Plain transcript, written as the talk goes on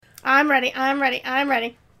I'm ready. I'm ready. I'm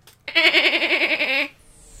ready.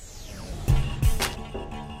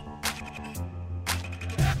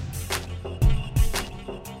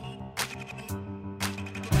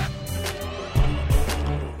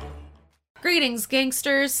 Greetings,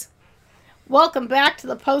 gangsters. Welcome back to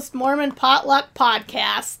the Post-Mormon Potluck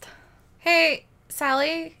Podcast. Hey,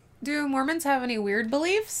 Sally, do Mormons have any weird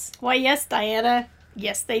beliefs? Why, yes, Diana.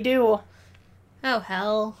 Yes, they do. Oh,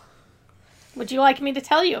 hell. Would you like me to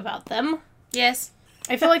tell you about them? Yes.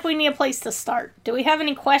 I feel like we need a place to start. Do we have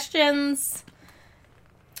any questions?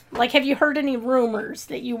 Like, have you heard any rumors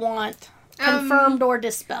that you want confirmed or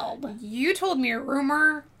dispelled? You told me a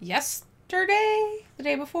rumor yesterday? The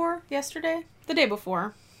day before? Yesterday? The day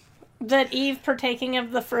before. That Eve partaking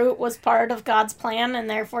of the fruit was part of God's plan, and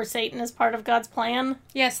therefore Satan is part of God's plan?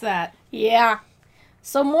 Yes, that. Yeah.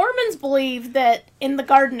 So Mormons believe that in the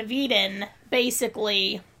Garden of Eden,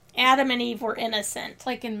 basically, Adam and Eve were innocent.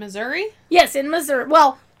 Like in Missouri? Yes, in Missouri.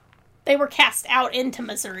 Well, they were cast out into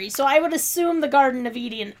Missouri, so I would assume the Garden of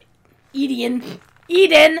Eden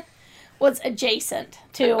was adjacent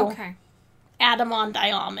to Adam on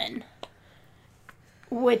Diamond,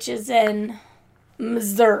 which is in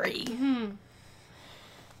Missouri. Mm-hmm.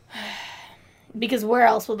 Because where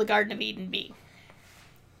else would the Garden of Eden be?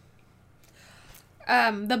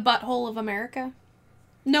 The butthole of America.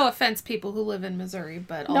 No offense, people who live in Missouri,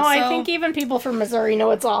 but also... No, I think even people from Missouri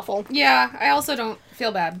know it's awful. Yeah, I also don't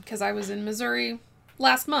feel bad, because I was in Missouri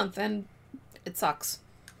last month, and it sucks.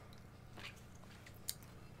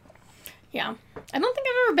 Yeah. I don't think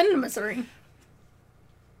I've ever been to Missouri.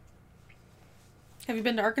 Have you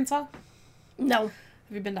been to Arkansas? No. Have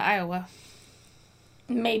you been to Iowa?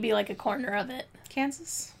 Maybe like a corner of it.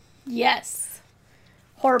 Kansas? Yes.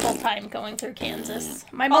 Horrible time going through Kansas.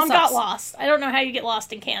 My mom got lost. I don't know how you get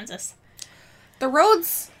lost in Kansas. The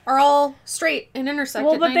roads are all straight and intersect.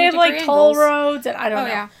 Well, but they have like toll roads and I don't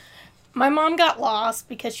know. Yeah. My mom got lost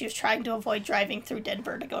because she was trying to avoid driving through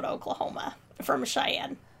Denver to go to Oklahoma from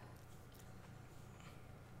Cheyenne.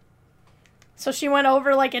 So she went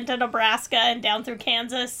over like into Nebraska and down through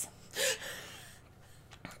Kansas.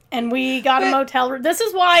 And we got a motel room. This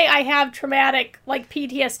is why I have traumatic like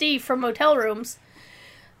PTSD from motel rooms.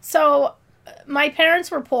 So, my parents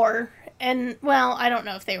were poor, and, well, I don't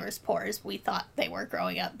know if they were as poor as we thought they were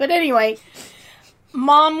growing up. But anyway,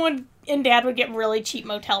 Mom and Dad would get really cheap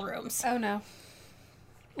motel rooms. Oh, no.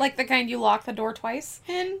 Like the kind you lock the door twice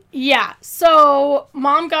in? Yeah, so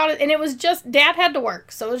Mom got it, and it was just, Dad had to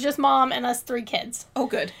work, so it was just Mom and us 3 kids. Oh,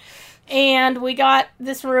 good. And we got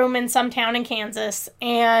this room in some town in Kansas,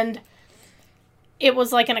 and it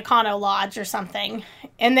was like an Econo Lodge or something.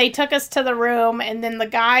 And they took us to the room, and then the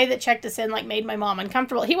guy that checked us in, like, made my mom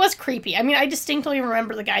uncomfortable. He was creepy. I mean, I distinctly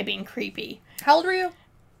remember the guy being creepy. How old were you?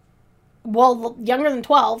 Well, younger than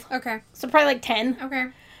 12. Okay. So probably like 10. Okay.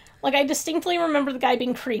 Like, I distinctly remember the guy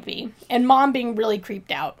being creepy, and Mom being really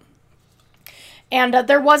creeped out. And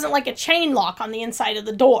there wasn't, like, a chain lock on the inside of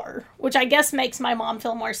the door, which I guess makes my mom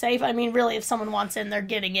feel more safe. I mean, really, if someone wants in, they're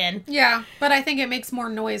getting in. Yeah, but I think it makes more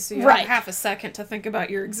noise, so you have half a second to think about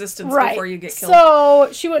your existence before you get killed. So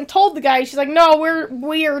she went and told the guy, she's like, no,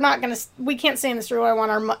 we are not going to, we can't stay in this room. I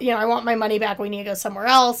want my money back. We need to go somewhere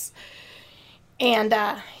else. And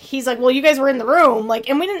he's like, well, you guys were in the room. Like,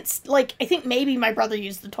 and we didn't, like, I think maybe my brother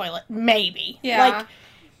used the toilet. Maybe. Yeah. Like,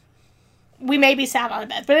 we maybe sat on a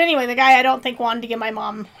bed. But anyway, the guy I don't think wanted to give my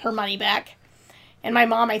mom her money back. And my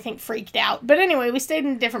mom, I think, freaked out. But anyway, we stayed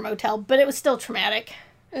in a different motel, but it was still traumatic.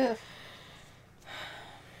 Ugh.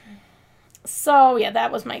 So, yeah,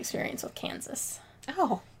 that was my experience with Kansas.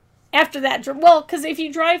 Oh. After that, well, because if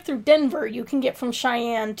you drive through Denver, you can get from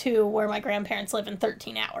Cheyenne to where my grandparents live in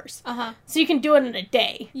 13 hours. Uh-huh. So you can do it in a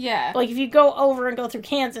day. Yeah. Like, if you go over and go through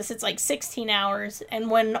Kansas, it's like 16 hours, and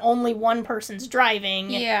when only one person's driving...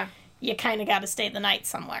 Yeah. You kind of got to stay the night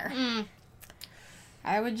somewhere.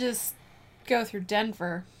 I would just go through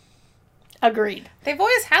Denver. Agreed. They've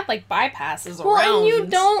always had, like, bypasses around. Well, and you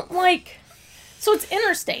don't, like... So it's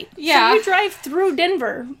interstate. Yeah. So you drive through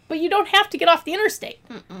Denver, but you don't have to get off the interstate.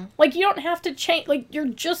 Mm-mm. Like, you don't have to change... Like, you're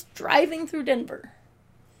just driving through Denver.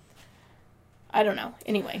 I don't know.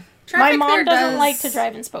 Anyway. Traffic my mom doesn't does like to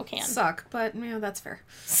drive in Spokane. Suck, but, that's fair.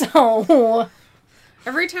 So...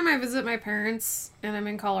 Every time I visit my parents and I'm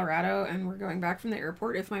in Colorado and we're going back from the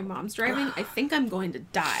airport, if my mom's driving, I think I'm going to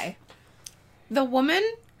die. The woman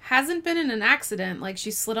hasn't been in an accident. Like, she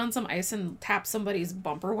slid on some ice and tapped somebody's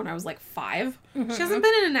bumper when I was, like, 5. Mm-hmm. She hasn't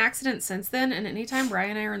been in an accident since then, and anytime Brian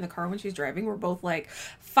and I are in the car when she's driving, we're both like,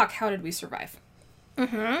 fuck, how did we survive?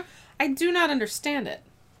 Mm-hmm. I do not understand it.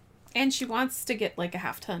 And she wants to get, like, a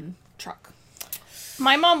half-ton truck.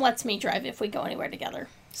 My mom lets me drive if we go anywhere together.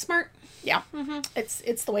 Smart. Yeah. Mm-hmm.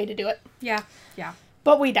 It's the way to do it. Yeah. Yeah.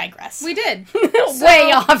 But we digress. We did.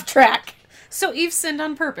 Way off track. So Eve sinned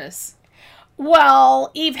on purpose.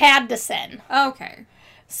 Well, Eve had to sin. Okay.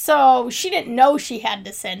 So she didn't know she had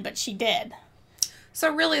to sin, but she did. So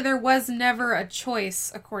really, there was never a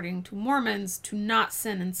choice, according to Mormons, to not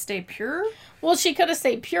sin and stay pure? Well, she could have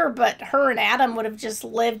stayed pure, but her and Adam would have just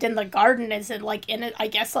lived in the garden as in, like, in it, I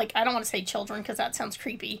guess, like, I don't want to say children, because that sounds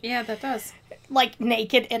creepy. Yeah, that does. Like,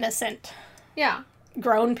 naked, innocent, Yeah.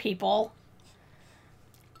 grown people.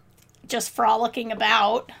 Just frolicking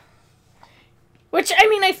about. Which, I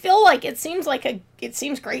mean, I feel like it seems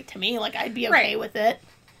great to me. Like, I'd be okay with it.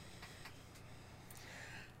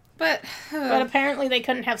 But apparently they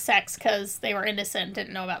couldn't have sex because they were innocent,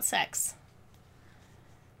 didn't know about sex.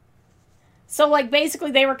 So, like,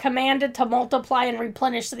 basically they were commanded to multiply and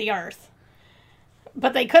replenish the earth.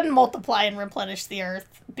 But they couldn't multiply and replenish the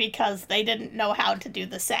earth because they didn't know how to do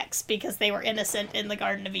the sex because they were innocent in the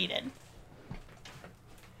Garden of Eden.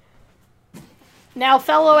 Now,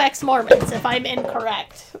 fellow ex-Mormons, if I'm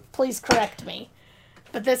incorrect, please correct me.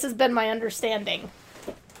 But this has been my understanding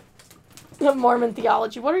of Mormon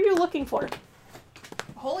theology. What are you looking for?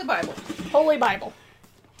 Holy Bible. Holy Bible.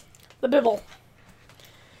 The Bible.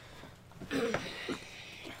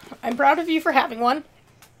 I'm proud of you for having one.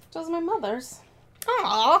 That was my mother's.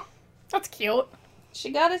 Aww. That's cute. She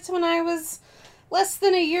got it when I was less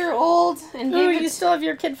than a year old. And Ooh, you still have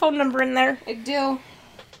your kid phone number in there. I do.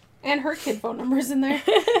 And her kid phone number's in there.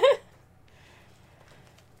 I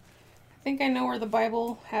think I know where the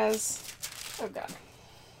Bible has... Oh, God.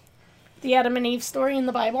 The Adam and Eve story in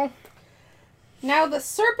the Bible. Now the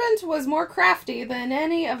serpent was more crafty than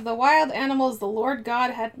any of the wild animals the Lord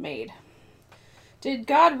God had made. Did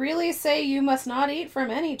God really say you must not eat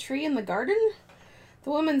from any tree in the garden?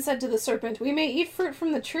 The woman said to the serpent, we may eat fruit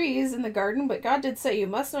from the trees in the garden, but God did say you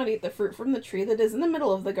must not eat the fruit from the tree that is in the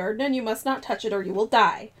middle of the garden, and you must not touch it or you will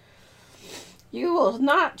die. You will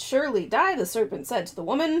not surely die, the serpent said to the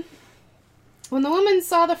woman. When the woman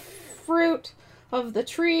saw the fruit of the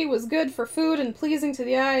tree was good for food and pleasing to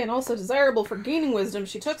the eye and also desirable for gaining wisdom,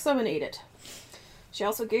 she took some and ate it. She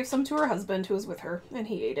also gave some to her husband who was with her, and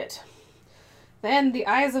he ate it. Then the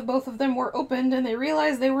eyes of both of them were opened, and they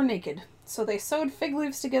realized they were naked. So they sewed fig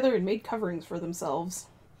leaves together and made coverings for themselves.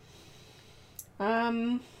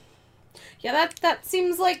 Yeah, that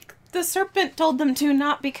seems like the serpent told them to,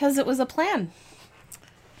 not because it was a plan.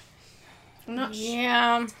 I'm not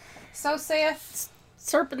Yeah. So saith...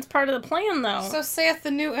 Serpent's part of the plan, though. So saith the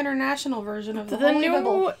New International Version of the Holy Bible.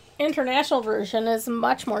 The New International Version is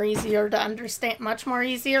much more easier to understand, much more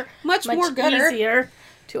easier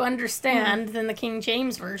to understand than the King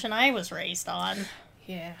James Version I was raised on.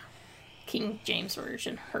 Yeah. King James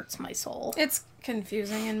Version hurts my soul. It's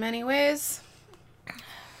confusing in many ways. I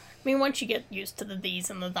mean, once you get used to the these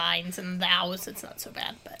and the thines and thous, it's not so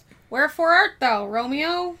bad, but... Wherefore art thou,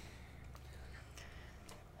 Romeo?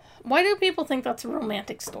 Why do people think that's a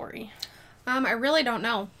romantic story? I really don't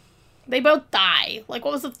know. They both die. Like,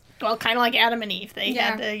 what was the... Well, kind of like Adam and Eve. They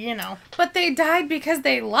had to, you know... But they died because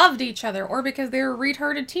they loved each other, or because they were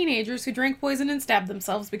retarded teenagers who drank poison and stabbed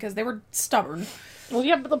themselves because they were stubborn. Well,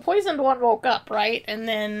 yeah, but the poisoned one woke up, right? And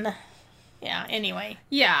then... Yeah, anyway.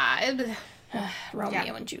 Yeah.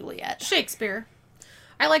 Romeo and Juliet. Shakespeare.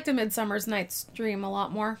 I liked A Midsummer's Night's Dream a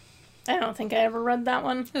lot more. I don't think I ever read that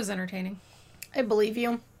one. It was entertaining. I believe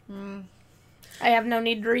you. I have no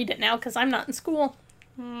need to read it now because I'm not in school.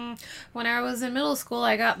 When I was in middle school,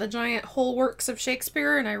 I got the giant whole works of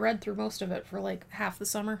Shakespeare, and I read through most of it for like half the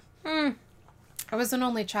summer. I was an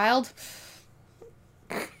only child.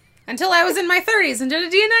 Until I was in my 30s and did a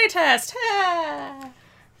DNA test.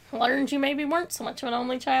 Learned you maybe weren't so much of an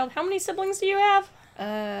only child. How many siblings do you have?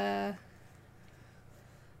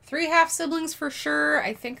 3 half-siblings for sure.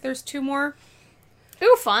 I think there's 2 more.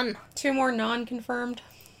 Ooh, fun. 2 more non-confirmed.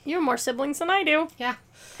 You have more siblings than I do. Yeah.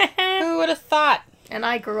 Who would have thought? And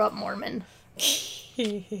I grew up Mormon.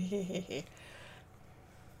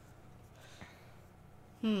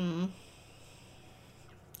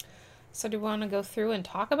 So do we want to go through and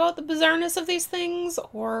talk about the bizarreness of these things,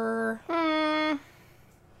 or...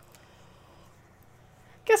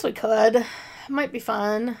 Guess we could. Might be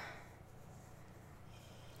fun.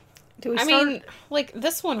 Do we start? I mean, like,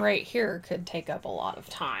 this one right here could take up a lot of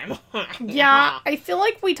time. Yeah, I feel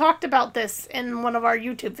like we talked about this in one of our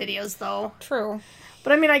YouTube videos, though. True.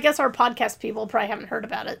 But I mean, I guess our podcast people probably haven't heard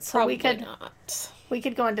about it, so Probably we could not. We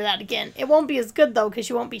could go into that again. It won't be as good, though, because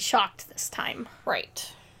you won't be shocked this time.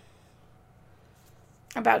 Right.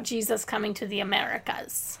 About Jesus coming to the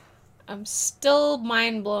Americas. I'm still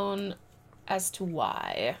mind blown as to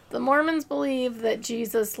why. The Mormons believe that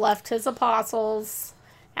Jesus left his apostles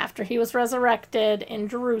after he was resurrected in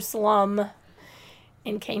Jerusalem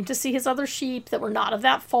and came to see his other sheep that were not of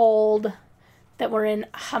that fold, that were in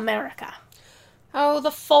America. Oh,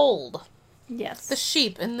 the fold. Yes. The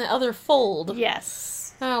sheep in the other fold.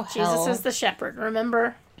 Yes. Oh, hell. Jesus is the shepherd,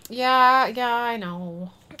 remember? Yeah, I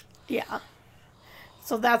know. Yeah.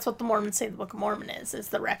 So that's what the Mormons say the Book of Mormon is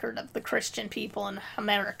the record of the Christian people in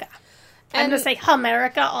America. I'm going to say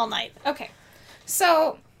America all night. Okay.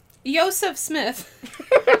 So, Joseph Smith.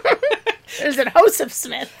 Is it Joseph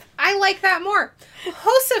Smith? I like that more.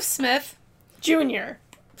 Joseph Smith. Jr.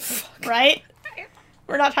 Right?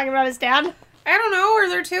 We're not talking about his dad? I don't know. Are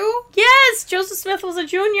there two? Yes! Joseph Smith was a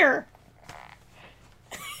junior.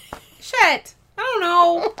 Shit. I don't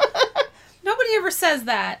know. Nobody ever says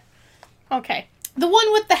that. Okay. The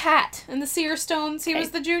one with the hat and the seer stones, he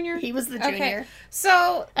was the junior? He was the junior. Okay.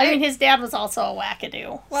 So... I mean, his dad was also a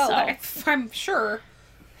wackadoo. Well, so. I'm sure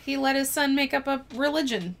he let his son make up a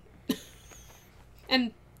religion.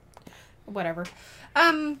 And... whatever.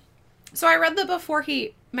 So I read that before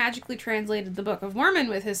he magically translated the Book of Mormon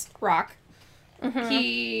with his rock,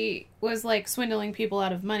 he was, like, swindling people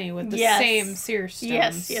out of money with the same seer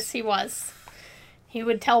stones. Yes, he was. He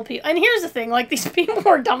would tell people... And here's the thing, like, these people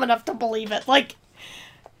were dumb enough to believe it. Like,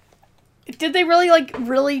 did they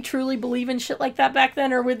really, truly believe in shit like that back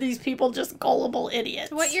then? Or were these people just gullible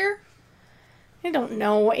idiots? What year? I don't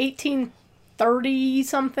know.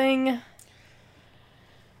 1830-something.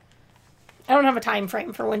 I don't have a time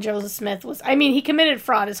frame for when Joseph Smith was... I mean, he committed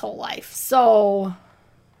fraud his whole life, so...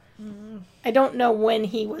 I don't know when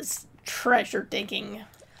he was treasure digging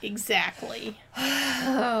exactly.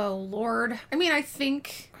 Oh, Lord. I mean, I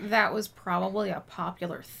think that was probably a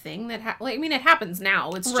popular thing that... I mean, it happens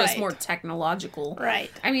now. It's just more technological.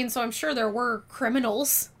 Right. I mean, so I'm sure there were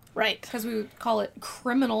criminals. Right. Because we would call it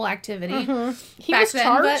criminal activity. He was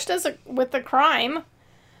charged with the crime.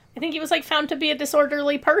 I think he was, like, found to be a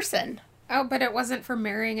disorderly person. Oh, but it wasn't for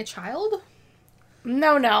marrying a child?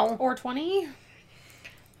 No. Or 20?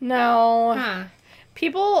 No. Huh.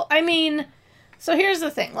 People, I mean, so here's the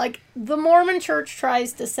thing. Like, the Mormon church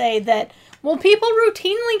tries to say that, well, people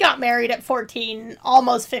routinely got married at 14,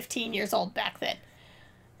 almost 15 years old back then.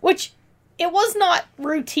 Which, it was not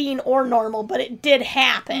routine or normal, but it did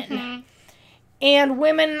happen. And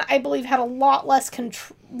women, I believe, had a lot less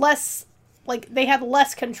they had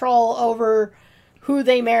less control over who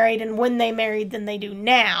they married and when they married than they do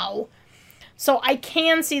now. So I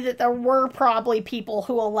can see that there were probably people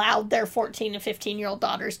who allowed their 14 and 15-year-old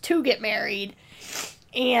daughters to get married.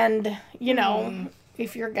 And, you know,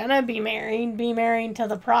 if you're gonna be married to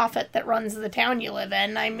the prophet that runs the town you live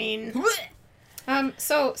in. I mean...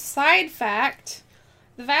 So, side fact,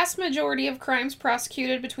 the vast majority of crimes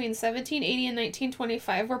prosecuted between 1780 and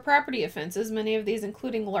 1925 were property offenses, many of these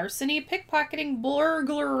including larceny, pickpocketing,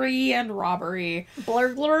 burglary, and robbery.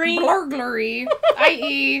 Burglary? Burglary,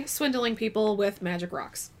 i.e. swindling people with magic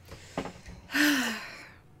rocks.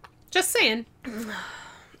 Just saying.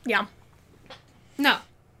 Yeah. No.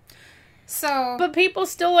 So... But people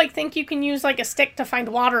still, like, think you can use, like, a stick to find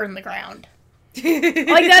water in the ground.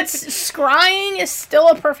 Like, that's... Scrying is still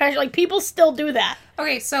a profession. Like, people still do that.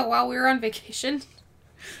 Okay, so while we were on vacation...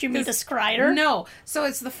 Did you meet a scryer? No. So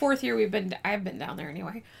it's the 4th year I've been down there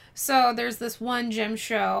anyway. So there's this one gym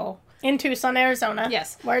show... In Tucson, Arizona.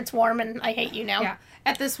 Yes. Where it's warm and I hate you now. Yeah.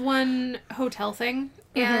 At this one hotel thing.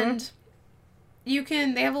 And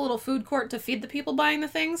they have a little food court to feed the people buying the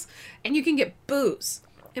things. And you can get booze.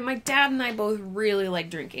 And my dad and I both really like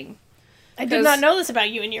drinking. I did not know this about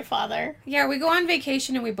you and your father. Yeah, we go on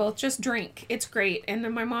vacation and we both just drink. It's great. And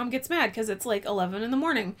then my mom gets mad because it's like 11 in the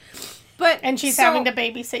morning. And she's having to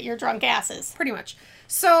babysit your drunk asses. Pretty much.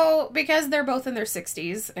 So, because they're both in their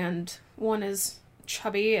 60s and one is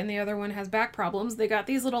chubby and the other one has back problems, they got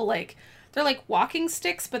these little, like, they're like walking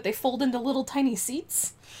sticks, but they fold into little tiny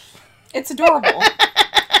seats. It's adorable.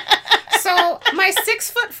 So, my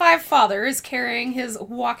 6'5" father is carrying his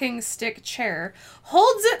walking stick chair,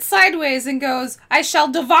 holds it sideways and goes, "I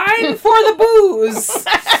shall divine for the booze."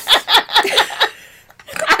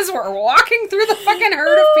 As we're walking through the fucking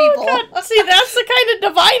herd of people. God. See, that's the kind of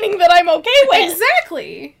divining that I'm okay with.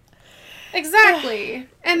 Exactly.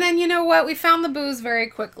 And then, you know what? We found the booze very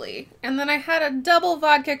quickly. And then I had a double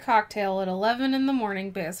vodka cocktail at 11 in the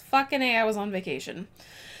morning because fucking A, I was on vacation.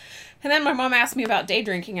 And then my mom asked me about day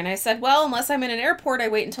drinking, and I said, well, unless I'm in an airport, I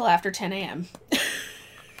wait until after 10 a.m.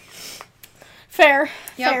 Fair.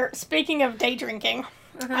 Speaking of day drinking,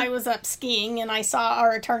 I was up skiing, and I saw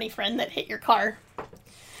our attorney friend that hit your car.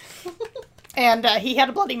 And he had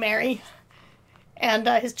a Bloody Mary. And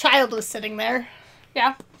his child was sitting there.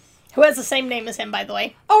 Yeah. Who has the same name as him, by the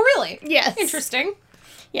way. Oh, really? Yes. Interesting.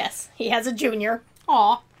 Yes. He has a junior.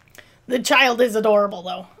 Aw. The child is adorable,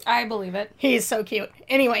 though. I believe it. He's so cute.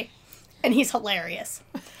 Anyway, and he's hilarious.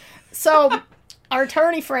 So, our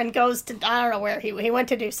attorney friend goes to, I don't know where he went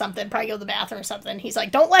to do something, probably go to the bathroom or something. He's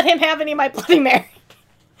like, don't let him have any of my Bloody Mary.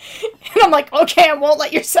 And I'm like, okay, I won't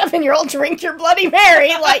let your 7-year-old drink your Bloody Mary.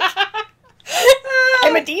 Like,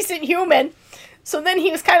 I'm a decent human. So then he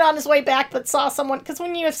was kind of on his way back, but saw someone, because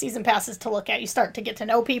when you have season passes to look at, you start to get to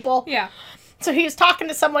know people. Yeah. So he was talking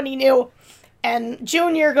to someone he knew, and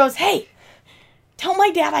Junior goes, hey, tell my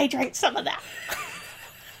dad I drank some of that.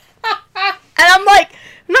 And I'm like,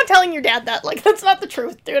 I'm not telling your dad that. Like, that's not the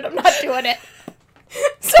truth, dude. I'm not doing it.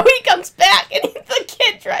 So he comes back, and the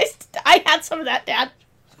kid tries to, I had some of that, Dad.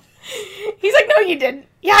 He's like, no, you didn't.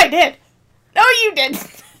 Yeah, I did. No, you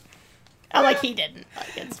didn't. I'm like, he didn't.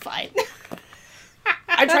 Like, it's fine.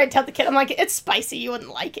 I tried to tell the kid, I'm like, it's spicy, you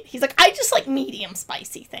wouldn't like it. He's like, I just like medium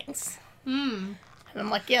spicy things. And I'm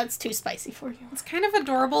like, yeah, it's too spicy for you. It's kind of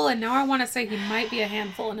adorable, and now I want to say he might be a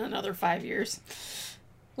handful in another 5 years.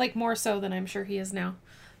 Like, more so than I'm sure he is now.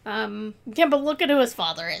 Yeah, but look at who his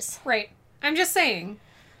father is. Right. I'm just saying,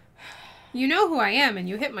 you know who I am, and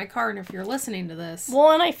you hit my card if you're listening to this.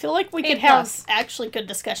 Well, and I feel like we could A+. have actually good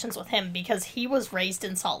discussions with him, because he was raised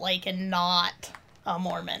in Salt Lake and not a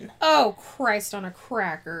Mormon. Oh, Christ on a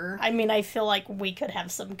cracker. I mean, I feel like we could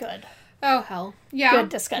have some good Oh, hell. Yeah. good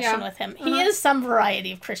discussion with him. He is some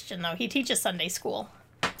variety of Christian, though. He teaches Sunday school.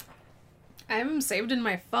 I have him saved in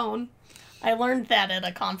my phone. I learned that at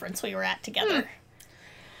a conference we were at together.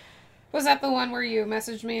 Was that the one where you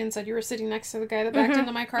messaged me and said you were sitting next to the guy that backed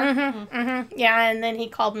into my car? Yeah, and then he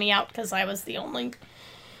called me out because I was the only...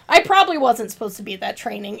 I probably wasn't supposed to be at that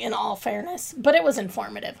training, in all fairness, but it was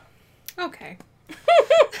informative. Okay.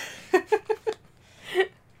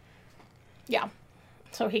 Yeah.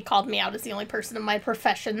 So he called me out as the only person in my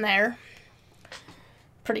profession there.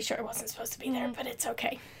 Pretty sure I wasn't supposed to be there, but it's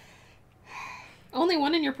okay. Only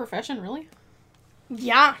one in your profession, really?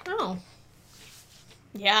 Yeah. Oh.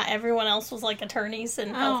 Yeah, everyone else was like attorneys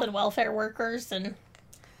and health and welfare workers and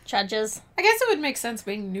judges. I guess it would make sense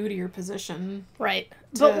being new to your position. Right.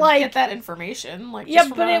 To But like get that information. Like, yeah,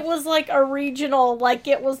 but it was like a regional, like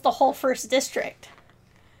it was the whole first district.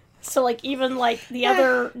 So like even like the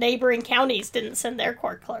other neighboring counties didn't send their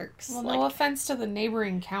court clerks. Well, like, no offense to the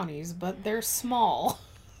neighboring counties, but they're small.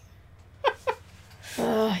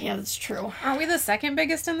 yeah, that's true. Aren't we the second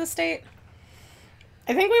biggest in the state?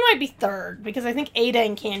 I think we might be third, because I think Ada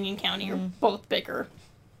and Canyon County are both bigger.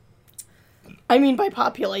 I mean, by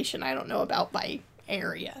population, I don't know about by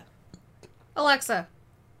area. Alexa.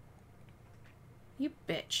 You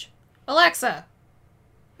bitch. Alexa.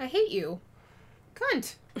 I hate you.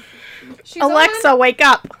 Cunt. She's Alexa, wake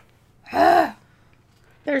up.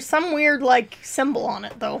 There's some weird, like, symbol on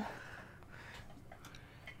it, though.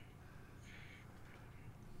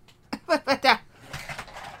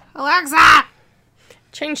 Alexa!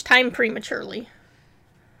 Change time prematurely.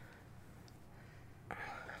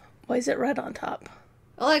 Why is it red on top?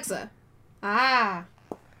 Alexa. Ah.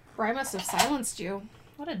 Or I must have silenced you.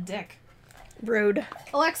 What a dick. Rude.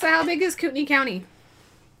 Alexa, how big is Kootenai County?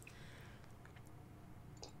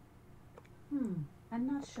 I'm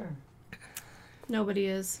not sure. Nobody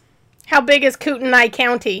is. How big is Kootenai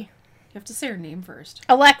County? You have to say her name first.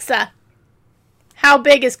 Alexa, how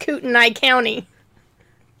big is Kootenai County?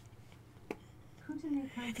 Kootenai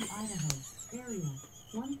County, Idaho. Area,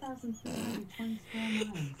 1,320 square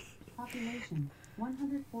miles. Population,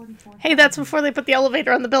 144. Hey, that's before they put the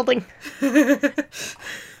elevator on the building.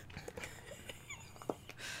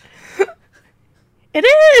 It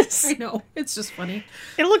is! I know. It's just funny.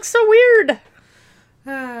 It looks so weird.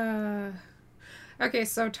 Okay,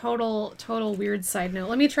 so total weird side note.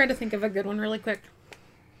 Let me try to think of a good one really quick.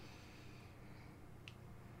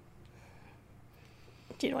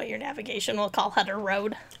 Do you know what your navigation will call Hutter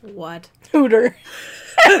Road? What? Hooter.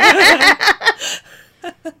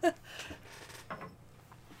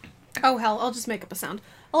 Oh, hell. I'll just make up a sound.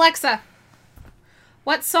 Alexa,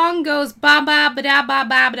 what song goes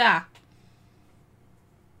ba-ba-ba-da-ba-ba-da?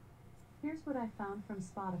 Here's what I found from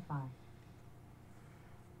Spotify.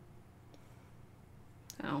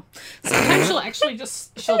 Oh.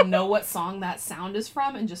 Sometimes she'll know what song that sound is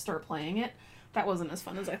from and just start playing it. That wasn't as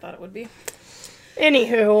fun as I thought it would be.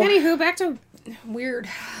 Anywho, Back to weird.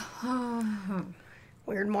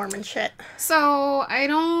 weird Mormon shit. So, I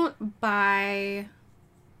don't buy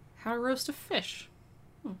how to roast a fish.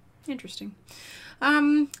 Interesting. I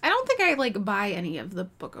don't think I, like, buy any of the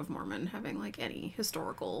Book of Mormon having, like, any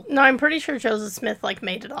historical... No, I'm pretty sure Joseph Smith, like,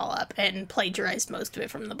 made it all up and plagiarized most of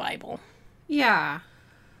it from the Bible. Yeah.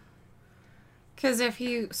 Because if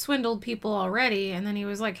he swindled people already, and then he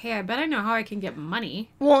was like, hey, I bet I know how I can get money.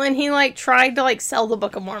 Well, and he, like, tried to, like, sell the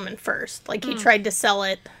Book of Mormon first. Like, he tried to sell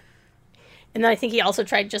it. And then I think he also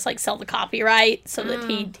tried to just, like, sell the copyright so that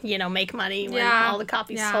he'd, you know, make money when all the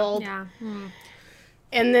copies sold. Yeah.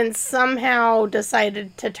 And then somehow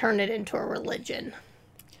decided to turn it into a religion.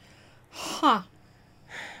 Huh.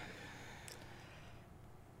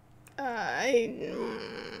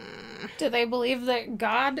 Do they believe that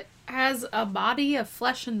God has a body of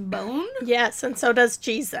flesh and bone? Yes, and so does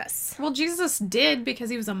Jesus. Well, Jesus did because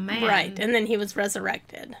he was a man. Right, and then he was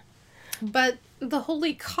resurrected. But the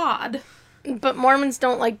holy cod... But Mormons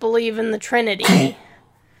don't, like, believe in the Trinity.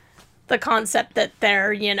 The concept that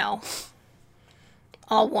they're, you know,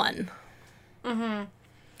 all one. Mm-hmm.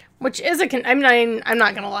 Which is I'm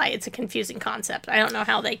not gonna lie, it's a confusing concept. I don't know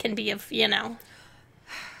how they can be of, you know...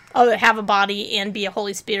 have a body and be a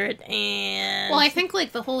Holy Spirit and... Well, I think,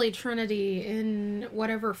 like, the Holy Trinity in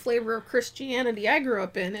whatever flavor of Christianity I grew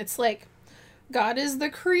up in, it's like, God is the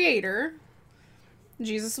creator...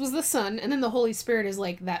 Jesus was the Son, and then the Holy Spirit is,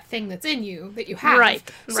 like, that thing that's in you, that you have. Right,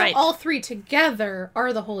 so right. all three together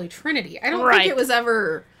are the Holy Trinity. I don't think it was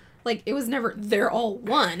ever, like, it was never, they're all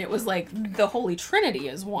one. It was, like, the Holy Trinity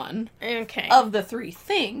is one. Okay. Of the three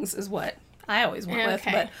things is what I always went with,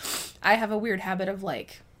 Okay. but I have a weird habit of,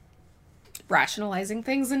 like, rationalizing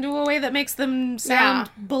things into a way that makes them sound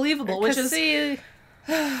believable, which is... See,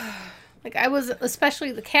 like, I was,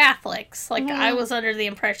 especially the Catholics, like, I was under the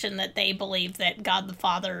impression that they believed that God the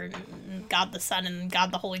Father and God the Son and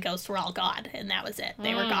God the Holy Ghost were all God, and that was it.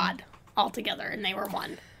 They were God all together, and they were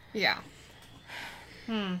one. Yeah.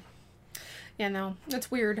 Yeah, no,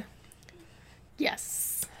 it's weird.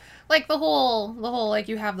 Yes. Like, the whole, like,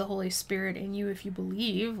 you have the Holy Spirit in you if you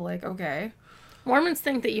believe, like, okay. Mormons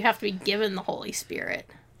think that you have to be given the Holy Spirit.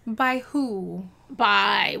 By who?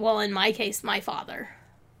 By, well, in my case, my father.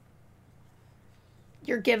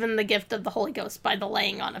 You're given the gift of the Holy Ghost by the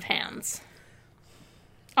laying on of hands.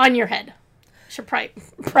 On your head. Should probably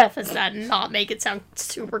preface that and not make it sound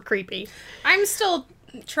super creepy. I'm still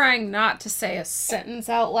trying not to say a sentence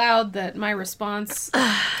out loud that my response...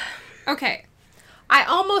 Okay. I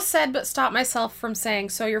almost said, but stopped myself from saying,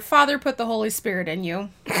 so your father put the Holy Spirit in you.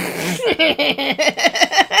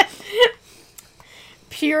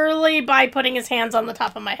 Purely by putting his hands on the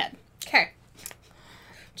top of my head. Okay.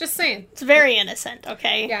 Just saying. It's very innocent,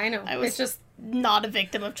 okay? Yeah, I know. I was It's just... not a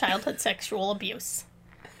victim of childhood sexual abuse.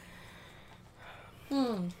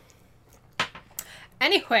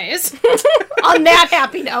 Anyways. On that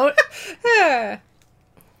happy note. I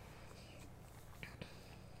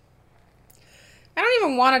don't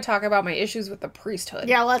even want to talk about my issues with the priesthood.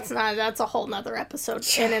 Yeah, let's not. That's a whole nother episode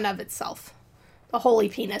in and of itself. The holy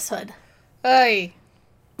penis hood. Ay.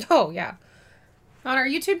 Oh, yeah. On our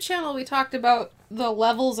YouTube channel, we talked about the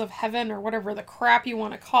levels of heaven or whatever the crap you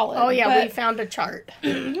want to call it. Oh, yeah, but we found a chart.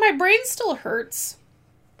 my brain still hurts.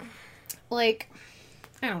 Like,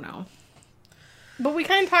 I don't know. But we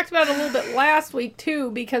kind of talked about it a little bit last week,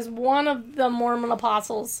 too, because one of the Mormon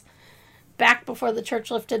apostles, back before the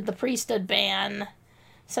church lifted the priesthood ban,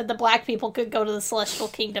 said the black people could go to the celestial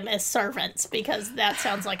kingdom as servants, because that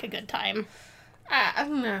sounds like a good time.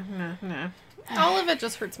 No. All of it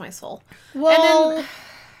just hurts my soul. Well, And then,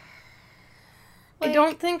 I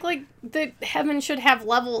don't think, like, that heaven should have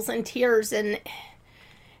levels and tiers, and,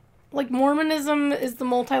 like, Mormonism is the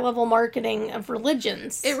multi-level marketing of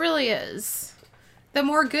religions. it really is. The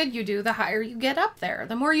more good you do, the higher you get up there.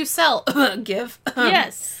 The more you sell, give.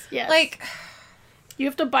 Yes. Like, you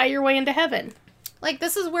have to buy your way into heaven. like,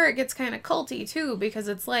 this is where it gets kind of culty, too, because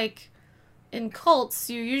it's like, in cults,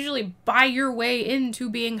 you usually buy your way into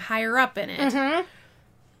being higher up in it. Mm-hmm.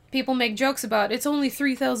 People make jokes about, it's only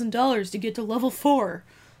 $3,000 to get to level 4.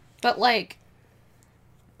 But, like,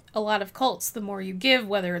 a lot of cults, the more you give,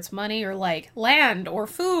 whether it's money or, like, land or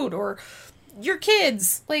food or your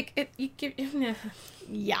kids, like, you give...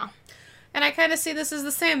 Yeah. And I kind of see this as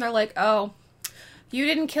the same. They're like, oh, you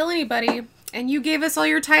didn't kill anybody, and you gave us all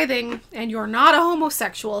your tithing, and you're not a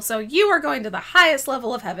homosexual, so you are going to the highest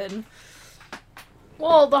level of heaven.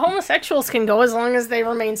 Well, the homosexuals can go as long as they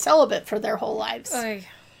remain celibate for their whole lives.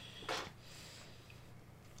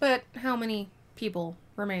 But how many people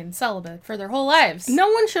remain celibate for their whole lives? No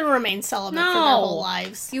one should remain celibate for their whole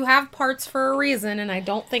lives. You have parts for a reason, and I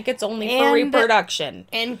don't think it's only for And- reproduction.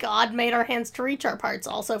 And God made our hands to reach our parts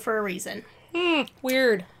also for a reason.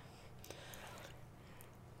 Weird.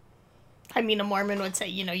 I mean, a Mormon would say,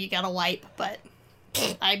 you gotta wipe, but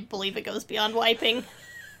I believe it goes beyond wiping.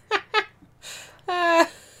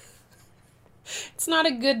 It's not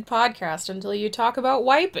a good podcast until you talk about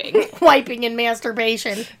wiping. Wiping and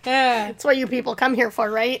masturbation. Yeah. That's what you people come here for,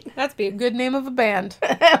 right? That'd be a good name of a band.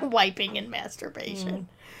 Wiping and masturbation.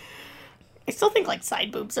 I still think,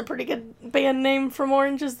 Side Boob's a pretty good band name from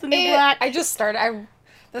Orange is the New Black. I just started.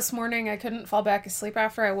 This morning, I couldn't fall back asleep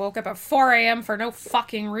after I woke up at 4 a.m. for no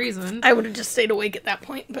fucking reason. I would have just stayed awake at that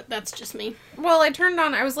point, but that's just me. Well, I turned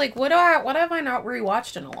on, I was like, what have I not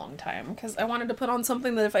rewatched in a long time? Because I wanted to put on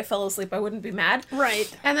something that if I fell asleep, I wouldn't be mad. Right.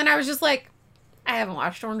 And then I was just like, I haven't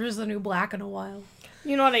watched Orange is the New Black in a while.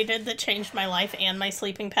 You know what I did that changed my life and my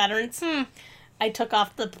sleeping patterns? I took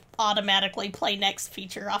off the automatically play next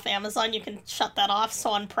feature off Amazon. You can shut that off, so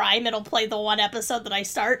on Prime it'll play the one episode that I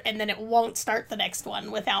start, and then it won't start the next one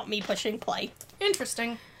without me pushing play.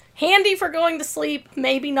 Interesting. Handy for going to sleep,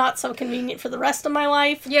 maybe not so convenient for the rest of my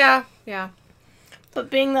life. Yeah. But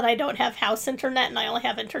being that I don't have house internet and I only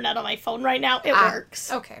have internet on my phone right now, it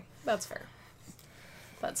works. Okay, that's fair.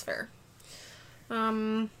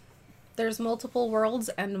 There's multiple worlds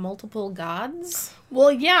and multiple gods?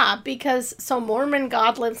 Well, yeah, because Mormon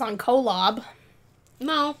God lives on Kolob.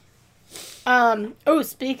 No.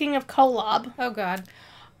 Speaking of Kolob. Oh, God.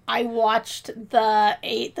 I watched the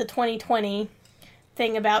 2020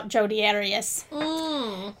 thing about Jodi Arias.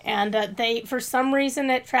 And they, for some reason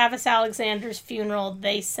at Travis Alexander's funeral,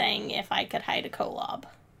 they sang If I Could Hide a Kolob.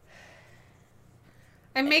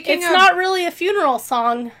 It's not really a funeral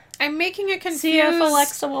song. I'm making it confused. See if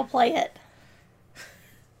Alexa will play it.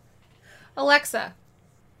 Alexa,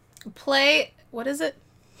 play, what is it?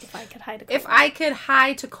 If I Could Hide a Kolob. If I Could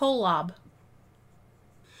Hide to Kolob.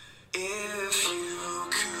 If you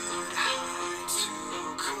could hide to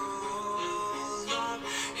Kolob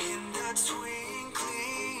in that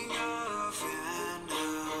twinkling of an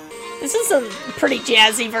eye. This is a pretty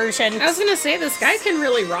jazzy version. I was gonna say, this guy can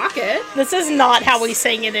really rock it. This is not how we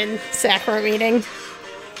sang it in sacrament meeting.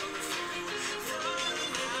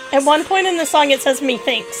 At one point in the song, it says,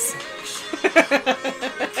 "Methinks."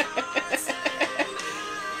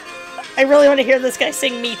 I really want to hear this guy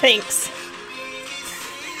sing "Methinks."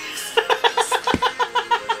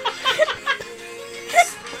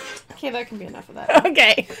 Okay, that can be enough of that.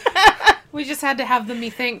 Okay. We just had to have the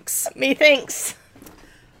methinks. Methinks.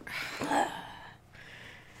 I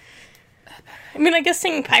mean, I guess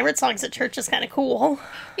singing pirate songs at church is kind of cool.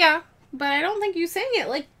 Yeah, but I don't think you sang it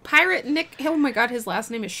like Pirate Nick. Oh my God, his last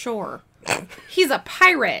name is Shore. He's a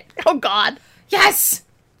pirate. Oh, God. Yes!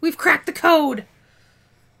 We've cracked the code.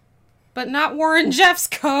 But not Warren Jeff's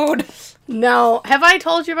code. No. Have I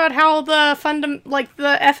told you about how the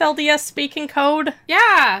FLDS speak in code?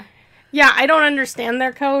 Yeah. Yeah, I don't understand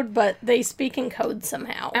their code, but they speak in code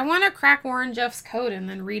somehow. I want to crack Warren Jeff's code and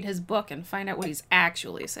then read his book and find out what he's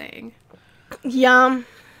actually saying. Yeah.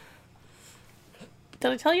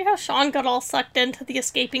 Did I tell you how Sean got all sucked into the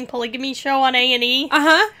Escaping Polygamy show on A&E?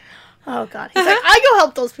 Uh-huh. Oh, God. He's like, I go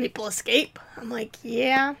help those people escape. I'm like,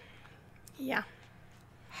 yeah. Yeah.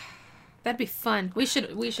 That'd be fun. We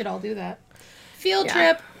should all do that. Field Yeah.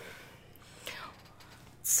 trip.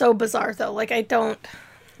 So bizarre, though. I don't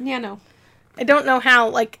Yeah, no. know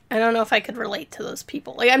how, I don't know if I could relate to those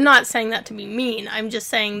people. I'm not saying that to be mean. I'm just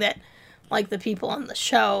saying that, the people on the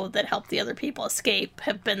show that help the other people escape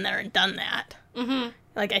have been there and done that. Mm-hmm.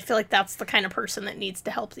 I feel like that's the kind of person that needs to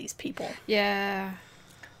help these people. Yeah.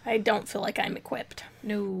 I don't feel like I'm equipped.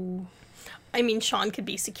 No. I mean, Sean could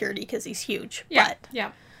be security because he's huge, Yeah. but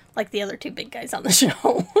Yeah. like the other two big guys on the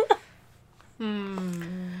show.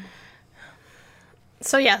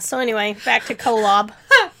 So anyway, back to Kolob.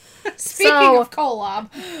 Speaking of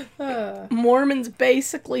Kolob. Mormons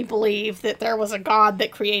basically believe that there was a God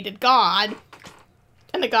that created God,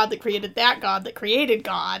 and a God that created that created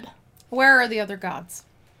God. Where are the other gods?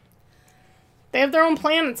 They have their own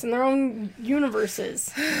planets and their own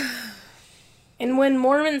universes. And when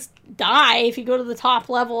Mormons die, if you go to the top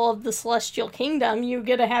level of the celestial kingdom, you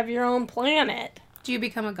get to have your own planet. Do you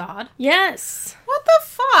become a god? Yes. What the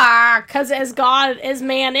fuck? Because as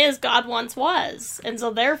man is, God once was. And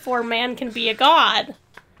so therefore man can be a god.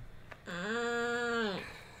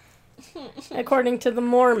 According to the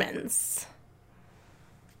Mormons.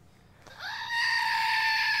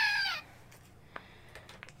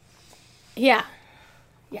 Yeah.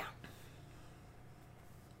 Yeah.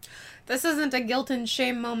 This isn't a guilt and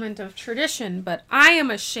shame moment of tradition, but I am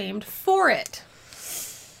ashamed for it.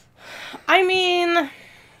 I mean,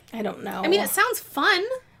 I don't know. I mean, it sounds fun.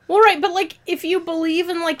 Well, right, but, if you believe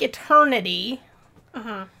in, eternity,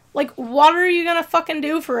 Uh-huh. what are you gonna fucking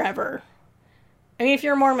do forever? I mean, if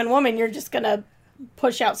you're a Mormon woman, you're just gonna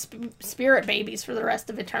push out spirit babies for the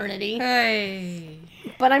rest of eternity. Hey.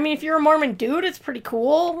 But I mean, if you're a Mormon dude, it's pretty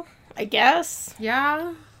cool, I guess.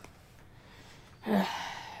 Yeah.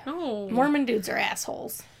 Oh. Mormon dudes are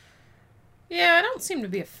assholes. Yeah, I don't seem to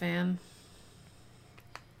be a fan.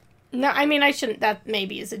 No, I mean, I shouldn't. That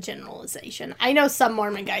maybe is a generalization. I know some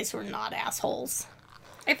Mormon guys who are not assholes.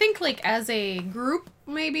 I think, like, as a group,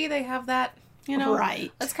 maybe they have that, you know?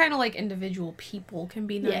 Right. That's kind of like individual people can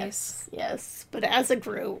be nice. Yes. But as a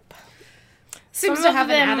group, Seems some to have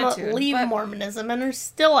of an them attitude. leave but- Mormonism and are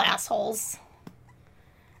still assholes.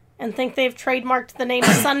 And think they've trademarked the name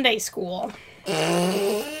Sunday school.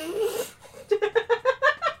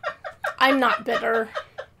 I'm not bitter.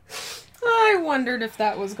 I wondered if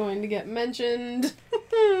that was going to get mentioned.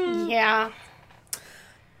 Yeah.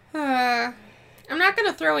 I'm not going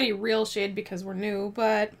to throw any real shade because we're new,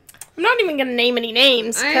 but I'm not even going to name any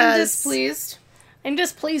names. I'm displeased. I'm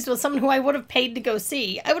displeased with someone who I would have paid to go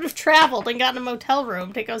see. I would have traveled and gotten a motel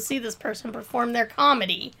room to go see this person perform their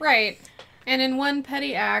comedy. Right. And in one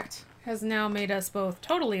petty act has now made us both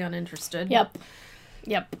totally uninterested.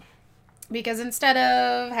 Yep. Because instead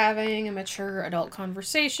of having a mature adult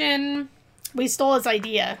conversation... We stole his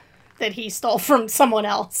idea that he stole from someone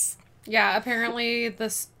else. Yeah, apparently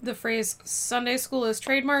the phrase Sunday school is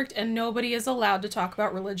trademarked and nobody is allowed to talk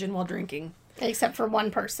about religion while drinking. Except for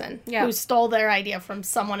one person Yeah. who stole their idea from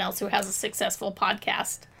someone else who has a successful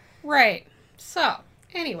podcast. Right. So,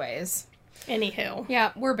 anyways. Anywho.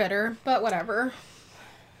 Yeah, we're bitter, but whatever.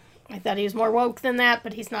 I thought he was more woke than that,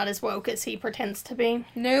 but he's not as woke as he pretends to be.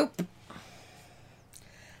 Nope.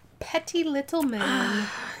 Petty little man.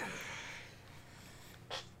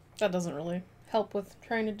 That doesn't really help with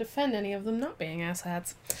trying to defend any of them not being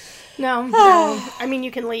asshats. No, no. I mean,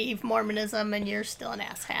 you can leave Mormonism and you're still an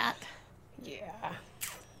asshat. Yeah.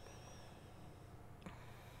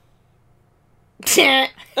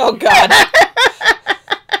 Oh, God.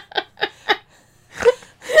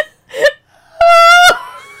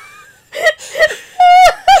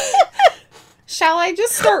 Shall I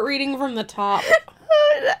just start reading from the top?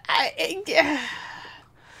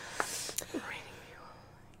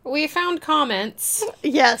 We found comments.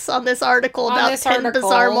 Yes, on this article On about this 10 article.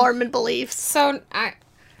 bizarre Mormon beliefs. So,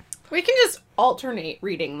 we can just alternate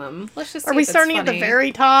reading them. Let's just see Are we if it's starting at the funny.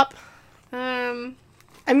 very top? Um,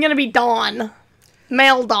 I'm gonna be Dawn.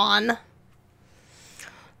 Male Dawn.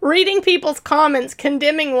 Reading people's comments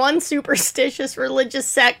condemning one superstitious religious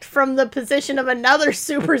sect from the position of another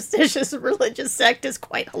superstitious religious sect is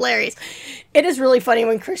quite hilarious. It is really funny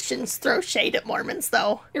when Christians throw shade at Mormons,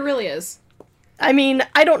 though. it really is. I mean,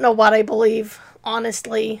 I don't know what I believe,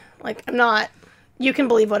 honestly. Like, I'm not... You can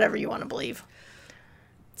believe whatever you want to believe.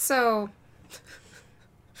 So,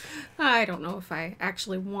 I don't know if I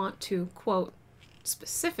actually want to quote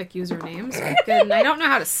specific usernames. And I don't know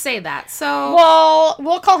how to say that, so... Well,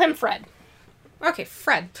 we'll call him Fred. Okay,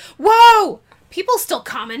 Fred. Whoa! People still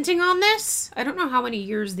commenting on this? I don't know how many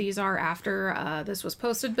years these are after this was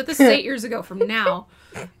posted, but this is 8 years ago from now.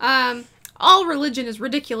 All religion is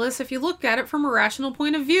ridiculous if you look at it from a rational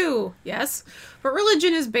point of view. Yes. But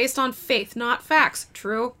religion is based on faith, not facts.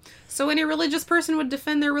 True. So any religious person would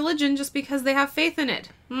defend their religion just because they have faith in it.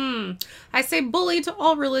 I say bully to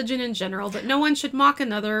all religion in general, but no one should mock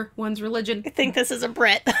another one's religion. I think this is a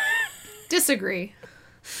Brit. Disagree.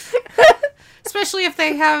 Especially if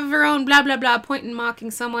they have their own blah blah blah point in mocking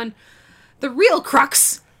someone. The real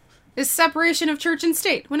crux is separation of church and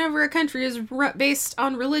state. Whenever a country is based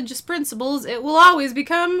on religious principles, it will always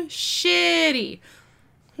become shitty.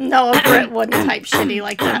 No, a Brit wouldn't type shitty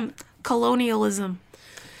like that. Colonialism.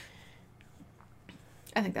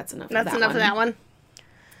 I think that's enough That's of that enough one. of that one.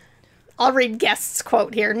 I'll read Guest's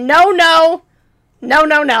quote here. No, no. No,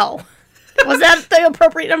 no, no. Was that the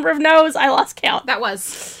appropriate number of no's? I lost count. That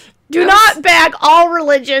was. Do not bag all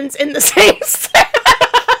religions in the same set.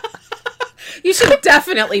 You should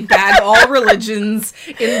definitely bag all religions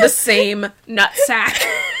in the same nutsack.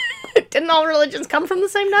 Didn't all religions come from the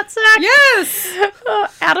same nutsack? Yes!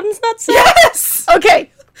 Adam's nutsack? Yes!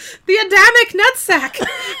 Okay. The Adamic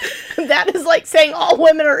nutsack. That is like saying all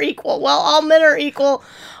women are equal. Well, all men are equal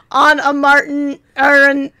on a Martin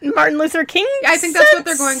Luther King I think that's what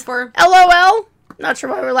sense? they're going for. LOL? Not sure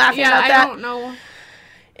why we're laughing about that. I don't know.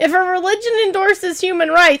 If a religion endorses human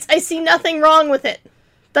rights, I see nothing wrong with it.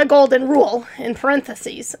 The golden rule, in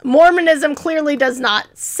parentheses. Mormonism clearly does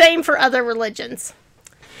not. Same for other religions.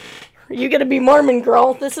 Are you gonna be Mormon,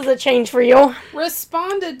 girl? This is a change for you.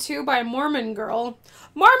 Responded to by Mormon girl.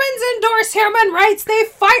 Mormons endorse human rights. They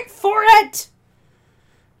fight for it.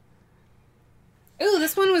 Ooh,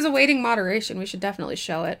 this one was awaiting moderation. We should definitely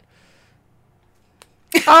show it.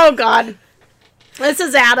 Oh, God. This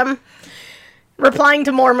is Adam replying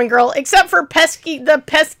to Mormon Girl. Except for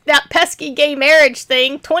that pesky gay marriage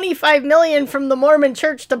thing, $25 million from the Mormon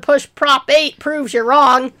Church to push Prop 8 proves you're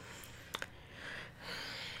wrong.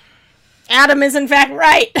 Adam is in fact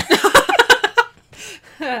right.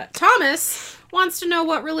 Thomas wants to know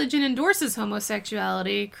what religion endorses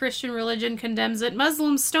homosexuality. Christian religion condemns it.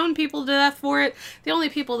 Muslims stone people to death for it. The only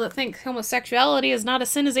people that think homosexuality is not a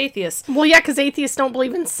sin is atheists. Well, yeah, because atheists don't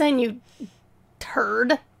believe in sin, you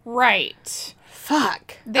turd. Right.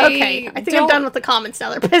 Fuck. They okay, I think I'm done with the comments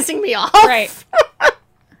now. They're pissing me off. Right.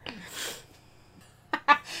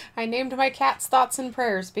 I named my cats Thoughts and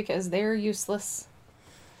Prayers because they're useless.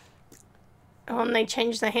 Oh, and they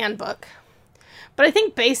changed the handbook. But I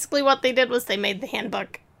think basically what they did was they made the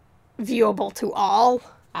handbook viewable to all.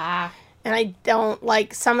 Ah. And I don't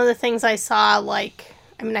like some of the things I saw, like,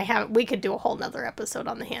 I mean, we could do a whole nother episode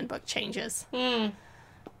on the handbook changes. You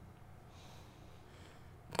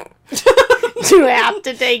have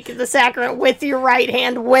to take the sacrament with your right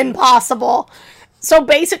hand when possible. So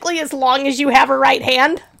basically, as long as you have a right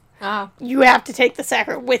hand, you have to take the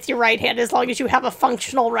sacrament with your right hand, as long as you have a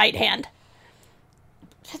functional right hand.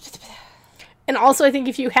 And also, I think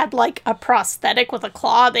if you had, like, a prosthetic with a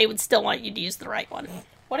claw, they would still want you to use the right one.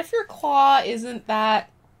 What if your claw isn't that...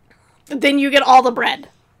 Then you get all the bread.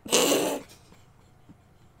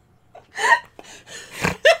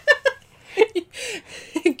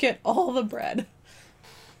 Get all the bread.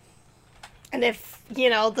 And if,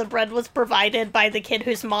 the bread was provided by the kid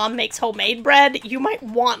whose mom makes homemade bread, you might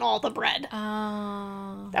want all the bread.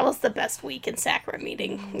 That was the best week in sacrament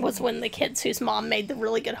meeting, was when the kids whose mom made the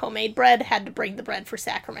really good homemade bread had to bring the bread for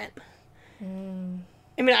sacrament. I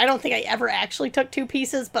mean, I don't think I ever actually took 2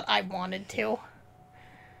 pieces, but I wanted to.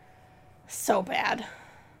 So bad.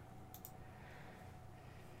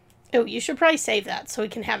 Oh, you should probably save that so we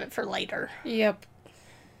can have it for later. Yep.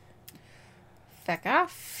 Feck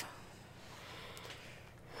off.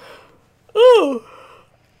 Ooh.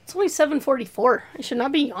 It's only 7:44. I should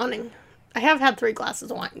not be yawning. I have had 3 glasses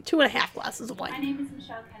of wine. 2.5 glasses of My wine. name is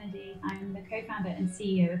Michelle Kennedy. I'm the co-founder and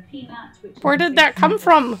CEO of Peanut, which Where did that come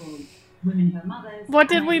from? Women Who Are Mothers. What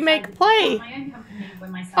did And I we make decided to play? start my own company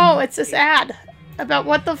when my son Oh, was it's this 2. ad about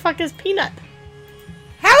what the fuck is Peanut.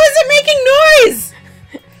 How is it making noise?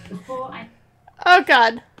 Before I Oh,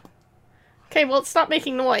 God. Okay, well, stop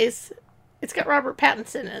making noise. It's got Robert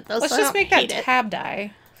Pattinson in it, though, Let's so I just don't make that hate it. tab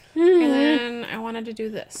die. And then I wanted to do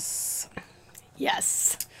this.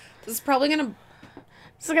 Yes. This is probably gonna...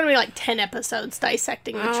 This is gonna be like 10 episodes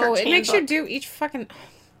dissecting the church Oh, it makes you handbook. do each fucking...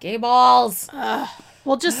 Gay balls.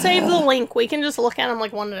 We'll just save the link. We can just look at them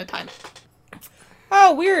like one at a time.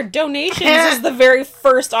 Oh, weird. Donations is the very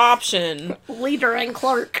first option. Leader and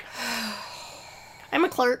clerk. I'm a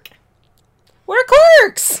clerk. We're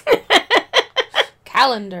clerks!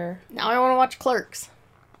 Calendar. Now I want to watch Clerks.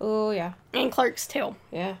 Oh, yeah. And Clerks 2.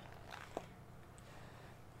 Yeah.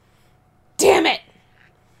 Damn it!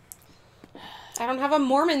 I don't have a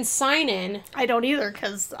Mormon sign-in. I don't either,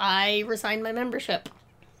 because I resigned my membership.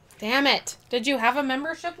 Damn it. Did you have a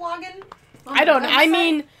membership login? I don't know. I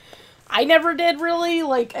mean, I never did really.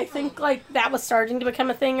 Like, I think, like, that was starting to become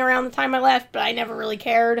a thing around the time I left, but I never really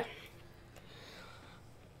cared.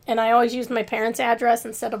 And I always used my parents' address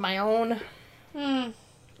instead of my own.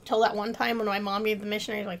 Until that one time when my mom gave the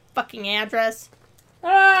missionaries my fucking address.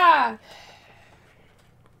 Ah!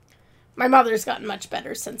 My mother's gotten much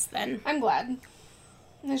better since then. I'm glad.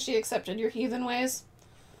 Has she accepted your heathen ways?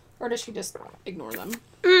 Or does she just ignore them?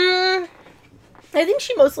 I think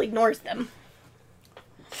she mostly ignores them.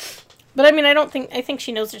 But I mean, I think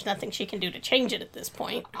she knows there's nothing she can do to change it at this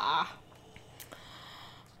point. I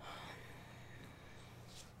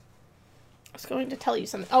was going to tell you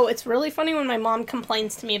something. Oh, it's really funny when my mom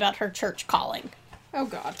complains to me about her church calling. Oh,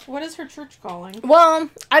 God. What is her church calling?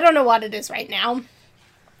 Well, I don't know what it is right now.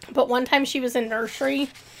 But one time she was in nursery,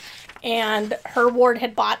 and her ward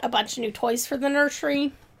had bought a bunch of new toys for the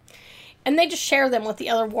nursery. And they just share them with the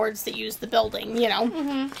other wards that use the building, you know.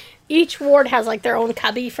 Mm-hmm. Each ward has, like, their own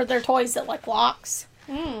cubby for their toys that, like, locks.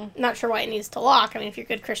 Not sure why it needs to lock. I mean, if you're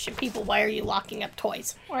good Christian people, why are you locking up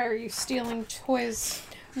toys? Why are you stealing toys?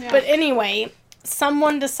 Yeah. But anyway,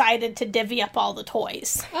 someone decided to divvy up all the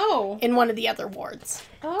toys Oh. in one of the other wards.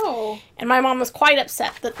 Oh. And my mom was quite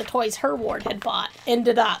upset that the toys her ward had bought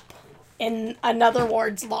ended up in another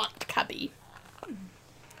ward's locked cubby.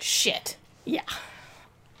 Shit. Yeah.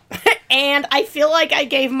 And I feel like I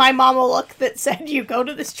gave my mom a look that said, you go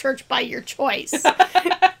to this church by your choice.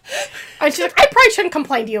 And she's like, I probably shouldn't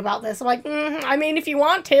complain to you about this. I'm like, I mean, if you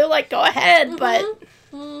want to, like, go ahead, but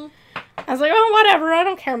I was like, oh, whatever. I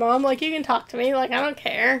don't care, Mom. Like, you can talk to me. Like, I don't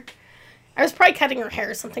care. I was probably cutting her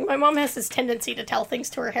hair or something. My mom has this tendency to tell things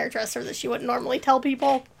to her hairdresser that she wouldn't normally tell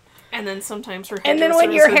people. And then sometimes her And hairdresser then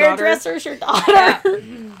when your is her hairdresser's your daughter.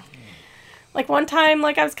 Yeah. Like, one time,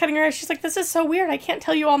 like, I was cutting her hair. She's like, this is so weird. I can't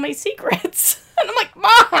tell you all my secrets. And I'm like,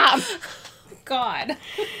 Mom! God.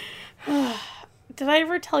 Did I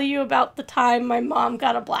ever tell you about the time my mom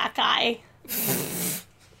got a black eye?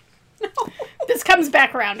 No. This comes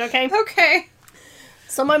back around, okay? Okay.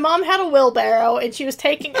 So my mom had a wheelbarrow, and she was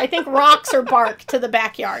taking, I think, rocks or bark to the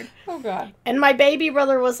backyard. Oh, God. And my baby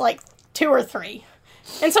brother was, like, 2 or 3.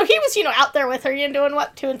 And so he was, out there with her, doing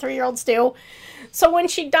what 2 and 3-year-olds do. So when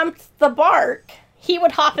she dumped the bark, he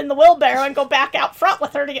would hop in the wheelbarrow and go back out front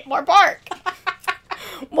with her to get more bark.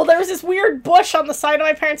 Well, there was this weird bush on the side of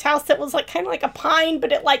my parents' house that was, like, kind of like a pine,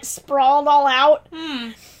 but it, like, sprawled all out.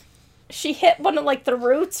 She hit one of, like, the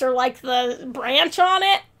roots or, like, the branch on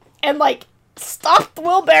it and, like, stopped the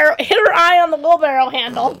wheelbarrow, hit her eye on the wheelbarrow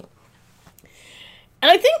handle.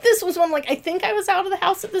 And I think this was when, like, I think I was out of the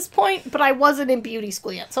house at this point, but I wasn't in beauty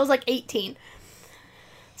school yet, so I was, like, 18.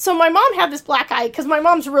 So my mom had this black eye, because my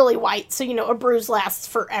mom's really white, so, a bruise lasts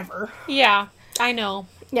forever. Yeah, I know.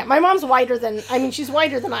 Yeah, my mom's she's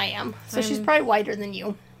whiter than I am, so she's probably whiter than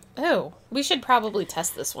you. Oh, we should probably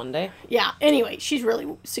test this one day. Yeah, anyway, she's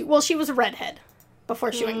really, well, she was a redhead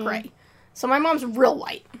before she went gray. So my mom's real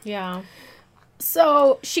white. Yeah.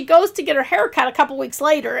 So she goes to get her hair cut a couple weeks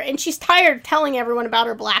later, and she's tired of telling everyone about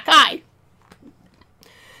her black eye.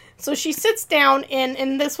 So she sits down,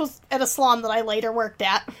 and this was at a salon that I later worked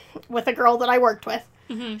at with a girl that I worked with.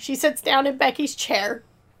 Mm-hmm. She sits down in Becky's chair.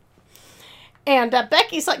 And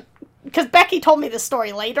Becky's like, because Becky told me this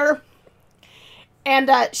story later. And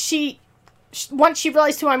once she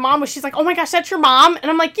realized who my mom was, she's like, oh my gosh, that's your mom?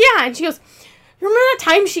 And I'm like, yeah. And she goes, you remember that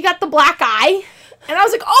time she got the black eye? And I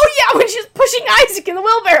was like, oh yeah, when she was pushing Isaac in the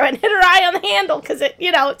wheelbarrow and hit her eye on the handle because it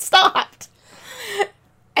stopped.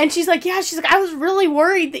 And she's like, yeah, I was really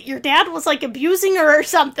worried that your dad was, like, abusing her or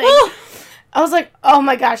something. I was like, oh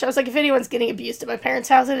my gosh. I was like, if anyone's getting abused at my parents'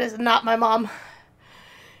 house, it is not my mom.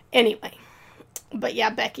 Anyway. But yeah,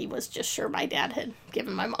 Becky was just sure my dad had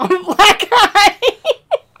given my mom a black eye.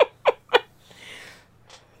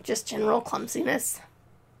 Just general clumsiness.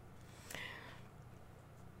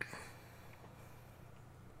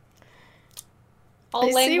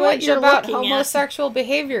 All language about homosexual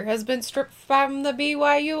behavior has been stripped from the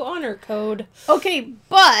BYU Honor Code. Okay,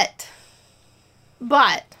 but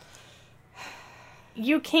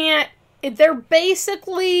you can't, they're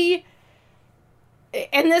basically,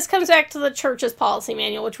 and this comes back to the church's policy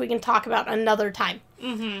manual, which we can talk about another time,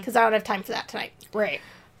 because I don't have time for that tonight. Right.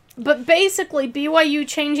 But basically, BYU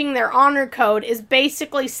changing their honor code is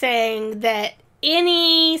basically saying that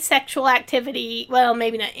any sexual activity, well,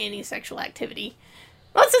 maybe not any sexual activity,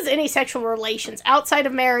 well, it says any sexual relations outside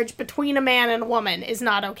of marriage between a man and a woman is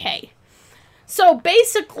not okay. So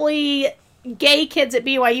basically, gay kids at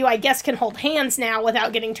BYU, I guess, can hold hands now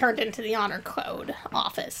without getting turned into the honor code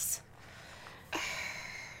office.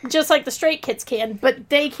 Just like the straight kids can, but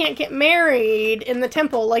they can't get married in the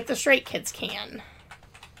temple like the straight kids can.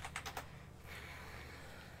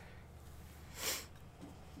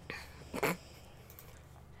 Did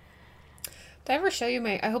I ever show you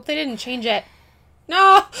I hope they didn't change it.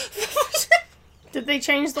 No! Did they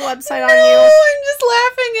change the website on No, you? I'm just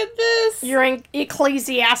laughing at this. Your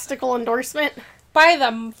ecclesiastical endorsement? By the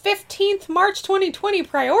 15th March 2020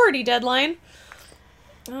 priority deadline.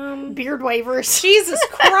 Beard waivers. Jesus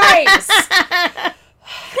Christ.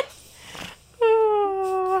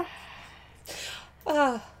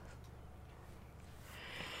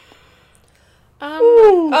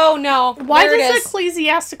 Oh no. Why there does it is.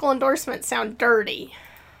 ecclesiastical endorsement sound dirty?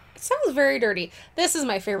 It sounds very dirty. This is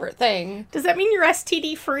my favorite thing. Does that mean you're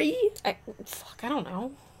STD free? I don't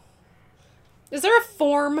know. Is there a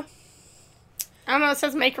form? I don't know, it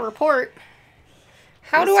says make a report.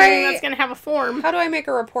 How do that's going to have a form. How do I make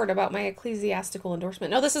a report about my ecclesiastical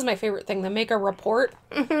endorsement? No, this is my favorite thing. The make a report.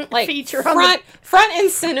 Like feature front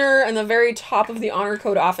and center and the very top of the honor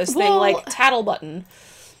code office thing, like tattle button.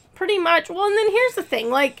 Pretty much. Well, and then here's the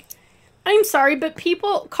thing. Like, I'm sorry, but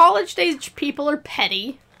college-age people are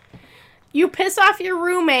petty. You piss off your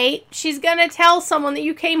roommate, she's going to tell someone that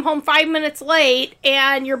you came home 5 minutes late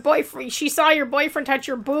and she saw your boyfriend touch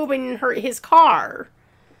your boob in his car.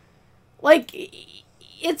 Like,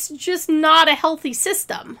 it's just not a healthy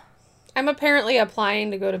system. I'm apparently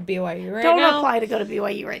applying to go to BYU right now. Don't apply to go to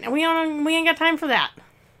BYU right now. We ain't got time for that.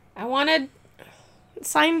 I wanted...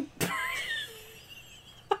 Sign...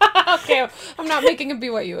 Okay, I'm not making a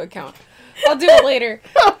BYU account. I'll do it later.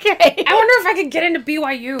 Okay. I wonder if I could get into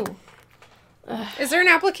BYU. Is there an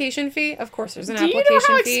application fee? Of course there's an Do you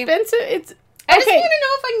application know how fee. expensive it's? I just Okay. want to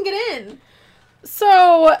know if I can get in.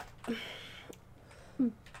 So,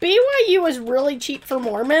 BYU is really cheap for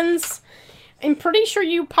Mormons. I'm pretty sure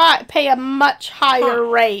you pay a much higher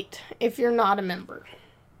rate if you're not a member.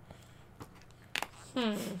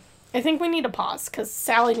 I think we need to pause because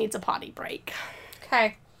Sally needs a potty break.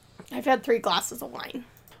 Okay. I've had 3 glasses of wine.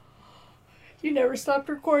 You never stopped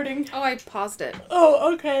recording. Oh, I paused it.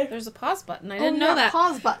 Oh, okay. There's a pause button. I didn't know that.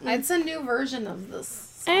 Pause button. It's a new version of this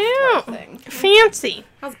software Ew. thing. Fancy.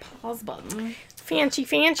 How's pause button? Fancy.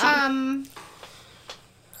 Um,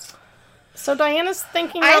 So Diana's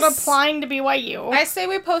thinking about applying to BYU. I say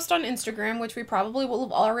we post on Instagram, which we probably will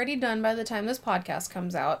have already done by the time this podcast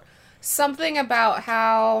comes out. Something about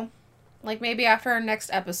how, like maybe after our next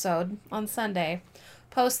episode on Sunday,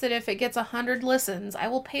 post that if it gets 100 listens, I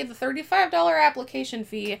will pay the $35 application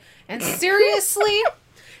fee and seriously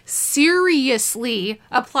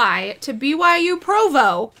apply to BYU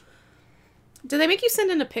Provo. Do they make you send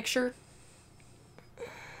in a picture?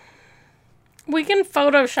 We can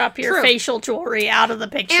Photoshop your True. facial jewelry out of the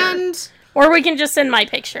picture. And, Or we can just send my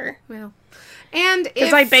picture. well, and Because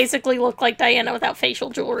if... I basically look like Diana without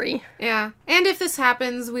facial jewelry. Yeah. And if this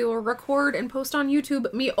happens, we will record and post on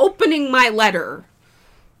YouTube me opening my letter.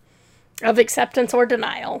 Of acceptance or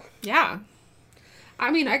denial. Yeah.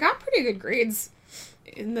 I mean, I got pretty good grades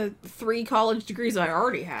in the 3 college degrees I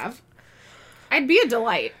already have. I'd be a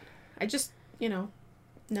delight. I just,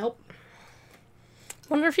 nope.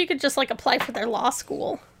 Wonder if you could just, apply for their law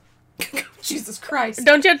school. Jesus Christ.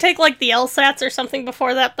 Don't you have to take, the LSATs or something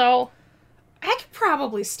before that, though? I could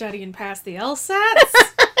probably study and pass the LSATs.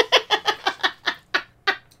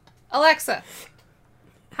 Alexa,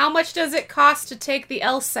 how much does it cost to take the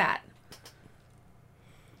LSAT?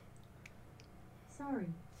 Sorry,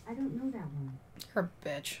 I don't know that one. Her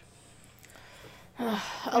bitch.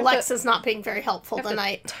 Alexa's not being very helpful I have to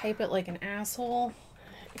tonight. type it like an asshole.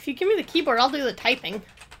 If you give me the keyboard, I'll do the typing.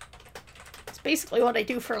 It's basically what I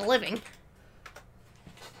do for a living.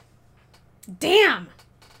 Damn!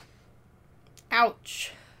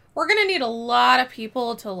 Ouch. We're gonna need a lot of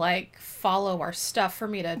people to, follow our stuff for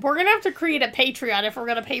me to... We're gonna have to create a Patreon if we're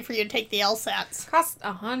gonna pay for you to take the LSATs. Costs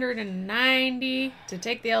 $190 to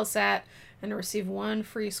take the LSAT and to receive 1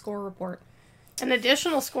 free score report. An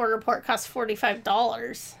additional score report costs $45.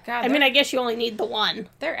 God, I mean, I guess you only need the one.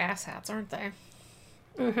 They're asshats, aren't they?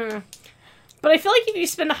 Mm-hmm. But I feel like if you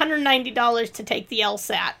spend $190 to take the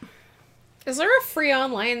LSAT, Is there a free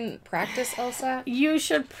online practice LSAT? you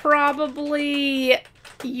should probably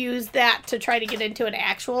use that to try to get into an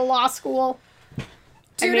actual law school.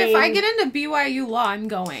 Dude, if I get into BYU law, I'm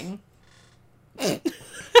going.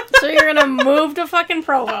 So you're gonna move to fucking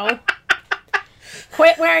Provo,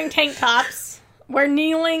 quit wearing tank tops, wear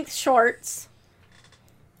knee-length shorts.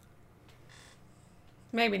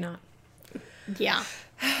 Maybe not. Yeah.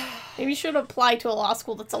 Maybe you should apply to a law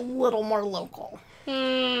school that's a little more local.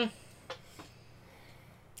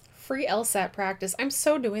 Free LSAT practice. I'm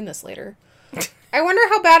so doing this later. I wonder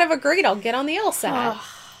how bad of a grade I'll get on the LSAT.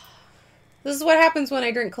 This is what happens when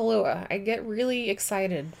I drink Kahlua. I get really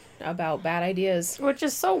excited about bad ideas. Which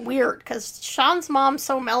is so weird, because Sean's mom's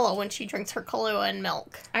so mellow when she drinks her Kahlua and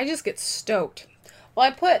milk. I just get stoked. Well,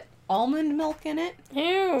 I put almond milk in it,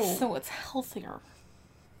 Ew. so it's healthier.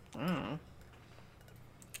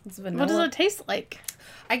 It's vanilla. What does it taste like?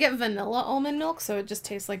 I get vanilla almond milk, so it just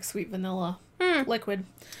tastes like sweet vanilla liquid.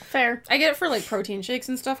 Fair. I get it for protein shakes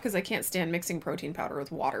and stuff because I can't stand mixing protein powder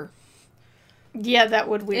with water. Yeah, that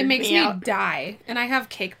would weird It makes me me out. die. And I have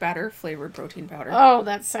cake batter flavored protein powder. Oh,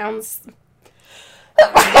 that sounds...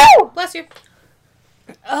 Bless you.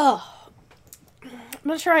 Oh. I'm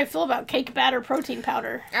not sure how I feel about cake batter protein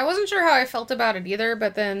powder. I wasn't sure how I felt about it either,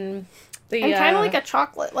 but then the I'm kind of like a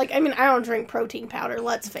chocolate. I don't drink protein powder,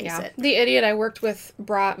 let's face it. The idiot I worked with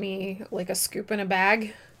brought me a scoop in a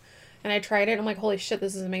bag, and I tried it. And I'm like, holy shit,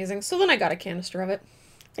 this is amazing. So then I got a canister of it.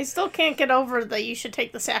 I still can't get over that you should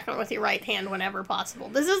take the sacrament with your right hand whenever possible.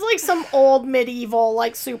 This is some old medieval,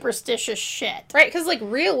 superstitious shit. Right, because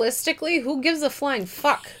realistically, who gives a flying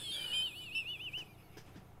fuck?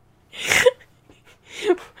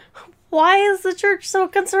 Why is the church so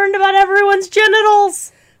concerned about everyone's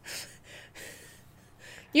genitals?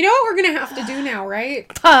 You know what we're gonna have to do now, right?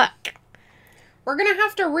 Fuck. We're gonna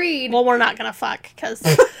have to read. Well, we're not gonna fuck, because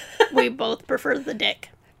we both prefer the dick.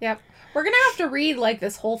 Yep. We're gonna have to read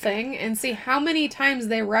this whole thing and see how many times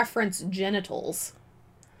they reference genitals.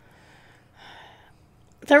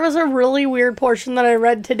 There was a really weird portion that I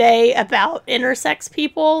read today about intersex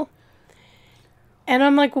people. And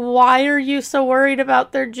I'm like, why are you so worried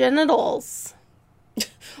about their genitals?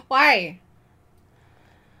 Why?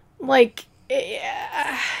 Like, the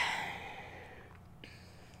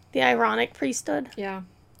ironic priesthood. Yeah.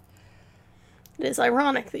 It is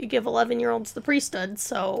ironic that you give 11-year-olds the priesthood,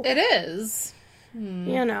 so... It is.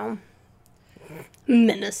 You know.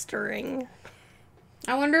 Ministering.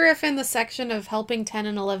 I wonder if in the section of helping 10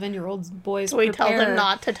 and 11-year-olds boys We prepare, tell them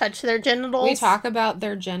not to touch their genitals. we talk about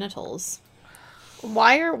their genitals.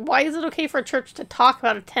 Why is it okay for a church to talk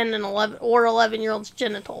about a 10 and 11-year-old's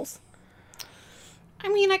genitals? I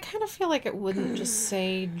mean, I kind of feel like it wouldn't just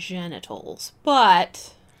say genitals,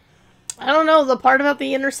 but... I don't know, the part about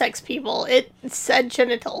the intersex people, it said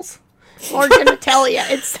genitals. Or genitalia.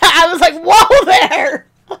 I was like, whoa there!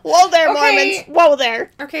 Whoa there, Okay. Mormons! Whoa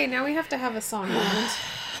there! Okay, now we have to have a song moment.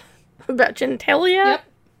 About genitalia? Yep.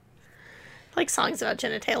 I like songs about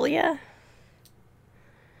genitalia.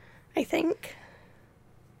 I think.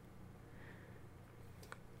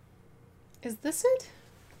 Is this it?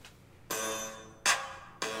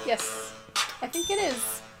 Yes. I think it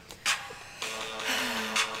is.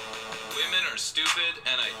 Women are stupid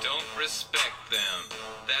and I don't respect them.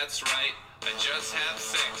 That's right, I just have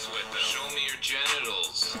sex with them. Show me your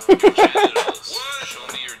genitals. Your genitals. What? Show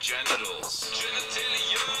me your genitals.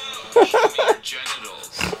 Genitalia. Show me your genitals.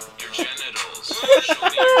 Your genitals. Show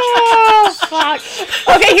me your Oh, genitals.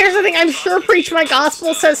 fuck. Okay, here's the thing. I'm sure Preach My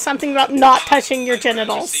Gospel says something about not touching your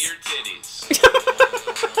genitals. See your titties.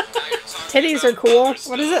 Titties are cool.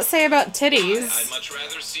 What does it say about I'd titties? much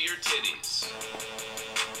rather see your titties.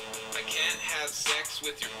 I can't have sex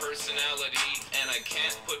with your personality, and I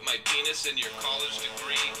can't put my penis in your college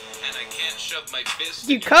degree, and I can't shove my fist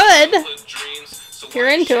You in your could. childhood dreams. So You're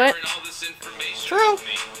why into it. sharing all this information True. with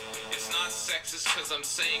me? It's not sexist because I'm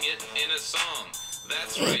saying it in a song.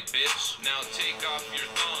 That's right, bitch. Now take off your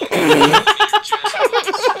thong. Show me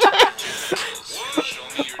your genitals. Your genitals. Show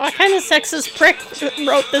me your What kind of genitals. sexist prick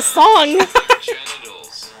wrote this song? Your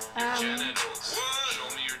genitals. Your genitals. Show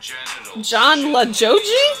me your genitals. John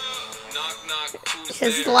LaJoji? Knock, knock, who's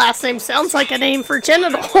His there? last name sounds like a name for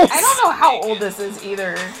genitals. I don't know how old this is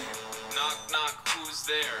either. Knock, knock, who's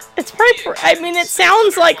there? It's probably, I mean, it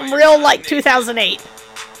sounds like real, like, 2008.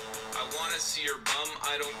 I wanna see your bum.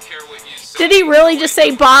 I don't care what you say. Did he really just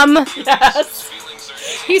say bum? Yes. Feelings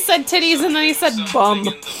are He said titties and then he said bum. in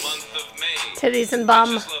the month of May. Titties and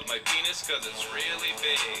bum. Just love my penis 'cause it's really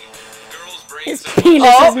big. Girls' brains His are penis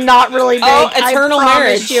Oh. is not really big. Oh, eternal I promise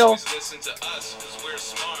marriage. you. always listen to us 'cause we're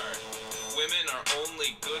smart. Women are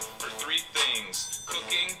only good for 3 things: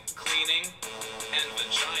 cooking, cleaning, and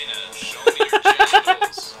vagina. Show me your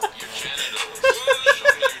genitals. Your genitals. Show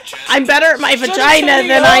me your genitals. I'm better at my vagina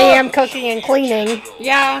than I am cooking and cleaning.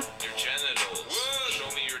 Yeah. Your genitals. Show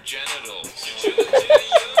me your genitals. Your genitals.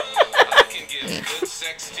 I can give good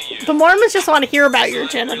sex to you. The Mormons just want to hear about your I'm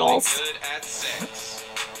genitals. Really good at sex.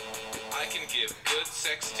 I can give good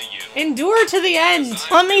sex to you. Endure to the end.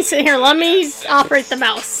 Let me sit here. Let me operate the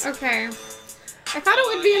mouse. Okay. I thought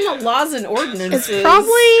it would be in the laws and ordinances. It's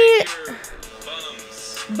probably... Your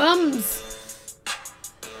bums. Bums.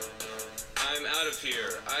 I'm out of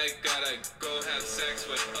here. I gotta go have sex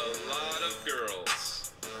with a lot of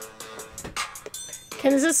girls.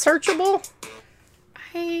 Is this searchable?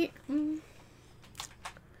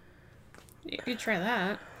 You try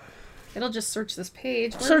that. It'll just search this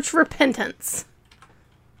page. Search repentance.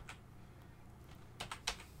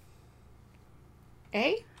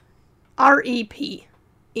 A?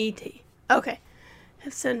 R-E-P-E-T. Okay.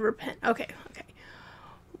 Have said repent. Okay.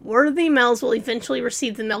 Worthy males will eventually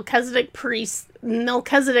receive the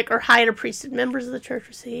Melchizedek or higher priesthood members of the church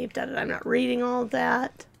receive. I'm not reading all of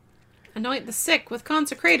that. Anoint the sick with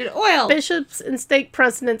consecrated oil. Bishops and stake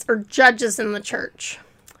presidents are judges in the church.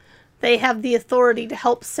 They have the authority to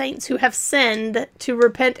help saints who have sinned to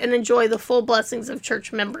repent and enjoy the full blessings of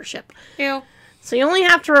church membership. Ew. So you only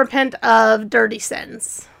have to repent of dirty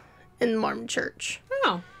sins in the Mormon church.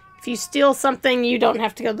 Oh. If you steal something, you don't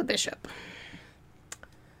have to go to the bishop.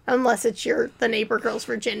 Unless it's the neighbor girl's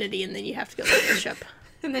virginity, and then you have to go to the bishop.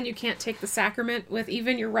 And then you can't take the sacrament with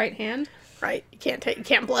even your right hand? Right? You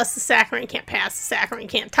can't bless the sacrament, you can't pass the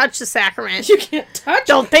sacrament, you can't touch the sacrament. You can't touch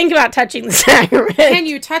Don't think about touching the sacrament. Can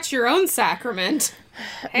you touch your own sacrament?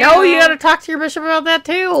 No, you gotta talk to your bishop about that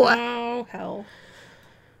too. Oh, hell.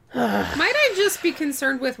 Might I just be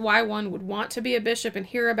concerned with why one would want to be a bishop and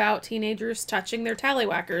hear about teenagers touching their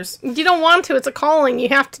tallywhackers? You don't want to, it's a calling, you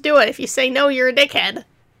have to do it. If you say no, you're a dickhead.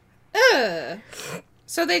 Ugh.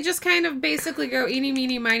 So they just kind of basically go, eeny,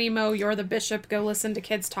 meeny, miny, mo, you're the bishop, go listen to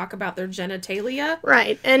kids talk about their genitalia?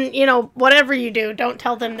 Right, and whatever you do, don't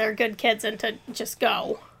tell them they're good kids and to just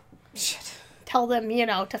go. Shit. Tell them,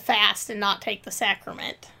 to fast and not take the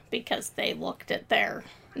sacrament because they looked at their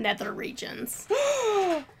nether regions.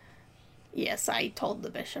 Yes, I told the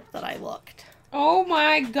bishop that I looked. Oh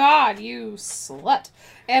my god, you slut.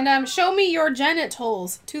 And show me your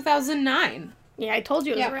genitals. 2009. Yeah, I told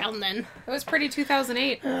you it was Yeah. around then. It was pretty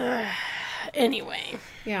 2008. Anyway.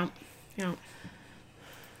 Yeah.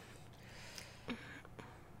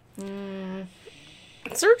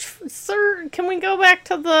 Sir, can we go back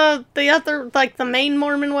to the other, like, the main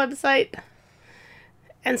Mormon website?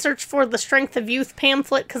 And search for the Strength of Youth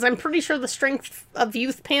pamphlet? Because I'm pretty sure the Strength of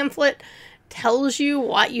Youth pamphlet tells you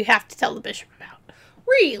what you have to tell the bishop about.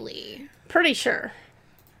 Really? Pretty sure.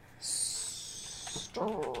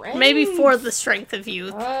 Strength Maybe for the Strength of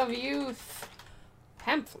Youth. of Youth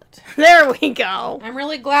pamphlet. There we go. I'm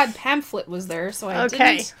really glad pamphlet was there, so I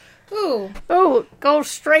Okay. didn't. Ooh. Ooh, go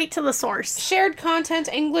straight to the source. Shared content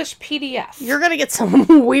English PDF. You're gonna get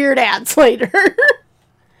some weird ads later.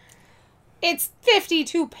 It's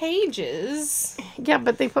 52 pages. Yeah,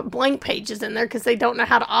 but they put blank pages in there because they don't know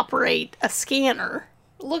how to operate a scanner.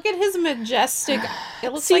 Look at his majestic...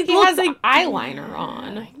 It looks See, like he look, has they- eyeliner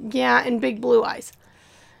on. Yeah, and big blue eyes.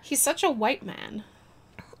 He's such a white man.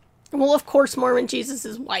 Well, of course, Mormon Jesus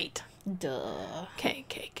is white. Duh. Okay.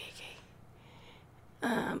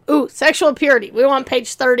 Ooh, sexual purity. We want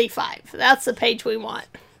page 35. That's the page we want.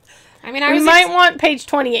 I mean, I We was... might want page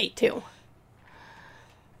 28, too.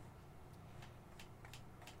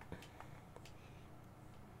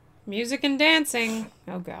 Music and dancing.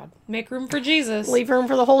 Oh, God. Make room for Jesus. Leave room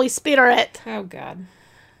for the Holy Spirit. Oh, God.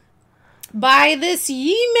 By this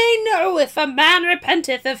ye may know if a man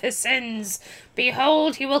repenteth of his sins.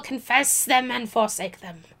 Behold, he will confess them and forsake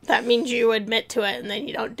them. That means you admit to it and then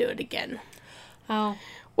you don't do it again. Oh.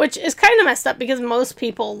 Which is kind of messed up because most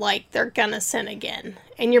people, like, they're gonna sin again.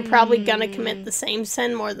 And you're probably gonna commit the same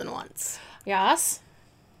sin more than once. Yes?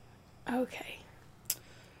 Okay.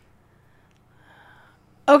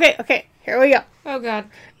 Okay, here we go. Oh, God.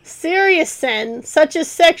 Serious sin, such as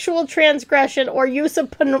sexual transgression or use of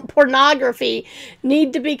pornography,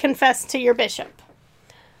 need to be confessed to your bishop.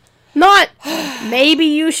 Not, maybe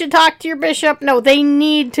you should talk to your bishop. No, they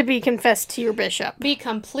need to be confessed to your bishop. Be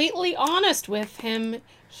completely honest with him.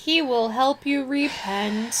 He will help you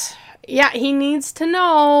repent. Yeah, he needs to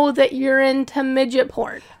know that you're into midget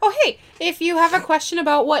porn. Oh, hey, if you have a question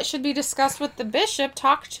about what should be discussed with the bishop,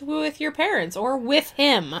 with your parents or with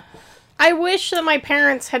him. I wish that my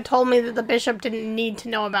parents had told me that the bishop didn't need to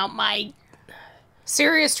know about my...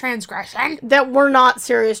 Serious transgression. that were not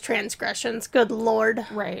serious transgressions. Good Lord.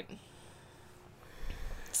 Right.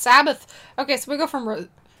 Sabbath. Okay, so we go from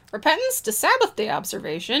repentance to Sabbath day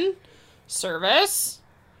observation, service,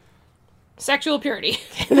 sexual purity.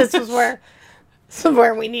 This is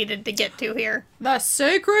where we needed to get to here. The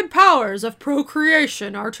sacred powers of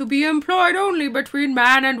procreation are to be employed only between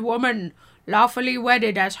man and woman, lawfully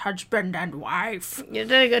wedded as husband and wife. You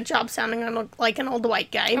did a good job sounding like an old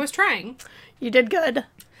white guy. I was trying. You did good.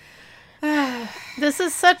 This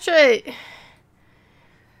is such a...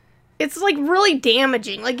 It's, like, really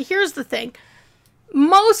damaging. Like, here's the thing.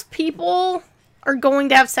 Most people are going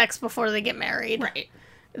to have sex before they get married. Right.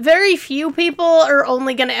 Very few people are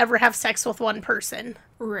only going to ever have sex with one person.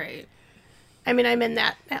 Right. I mean, I'm in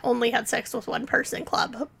that only had sex with one person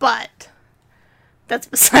club, but that's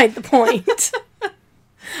beside the point.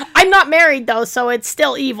 I'm not married, though, so it's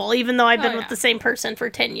still evil, even though I've been with the same person for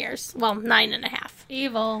 10 years. Well, 9.5.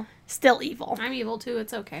 Evil. Still evil. I'm evil too,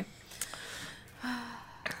 it's okay.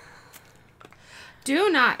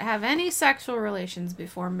 Do not have any sexual relations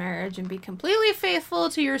before marriage and be completely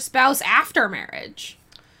faithful to your spouse after marriage.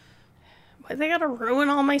 Why they gotta ruin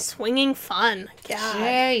all my swinging fun? God.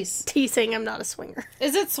 Jeez. Teasing, I'm not a swinger.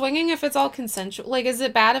 Is it swinging if it's all consensual? Like, is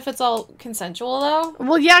it bad if it's all consensual, though?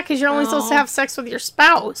 Well, yeah, because you're only supposed to have sex with your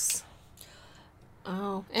spouse.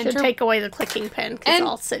 Oh. Should take away the clicking pen, because and-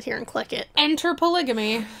 I'll sit here and click it. Enter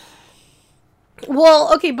polygamy.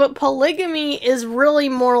 Well, okay, but polygamy is really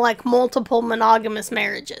more like multiple monogamous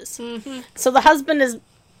marriages. Mm-hmm. So the husband is,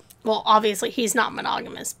 well, obviously he's not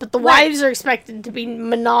monogamous, but the wives are expected to be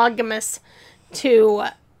monogamous to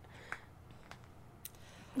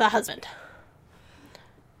the husband.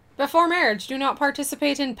 Before marriage, do not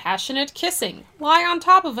participate in passionate kissing, lie on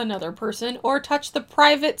top of another person, or touch the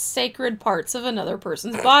private, sacred parts of another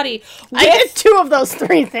person's body. I did 2 of those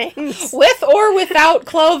 3 things. With or without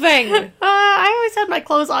clothing. I always had my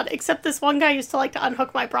clothes on, except this one guy used to like to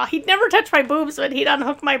unhook my bra. He'd never touch my boobs, but he'd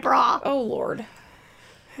unhook my bra. Oh, Lord.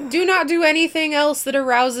 Do not do anything else that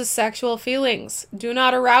arouses sexual feelings. Do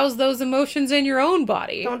not arouse those emotions in your own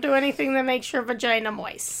body. Don't do anything that makes your vagina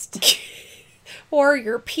moist. Or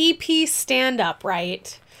your pee-pee stand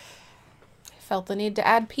upright. I felt the need to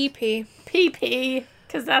add pee-pee. Pee-pee,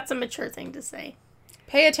 because that's a mature thing to say.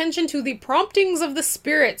 Pay attention to the promptings of the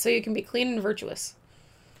Spirit so you can be clean and virtuous.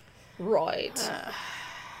 Right.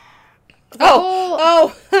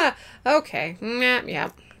 Okay. Yeah.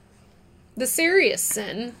 The serious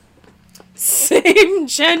sin. Same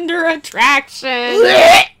gender attraction.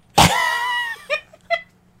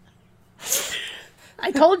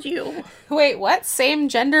 I told you. Wait, what? Same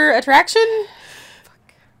gender attraction?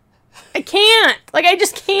 I can't. Like, I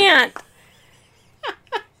just can't.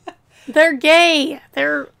 They're gay.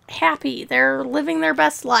 They're happy. They're living their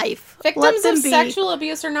best life. Victims Let them of be. sexual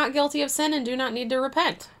abuse are not guilty of sin and do not need to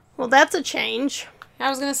repent. Well, that's a change. I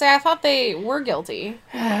was going to say, I thought they were guilty.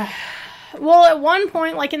 Well, at one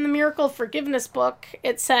point, like in the Miracle of Forgiveness book,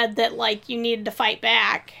 it said that, like, you needed to fight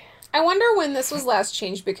back. I wonder when this was last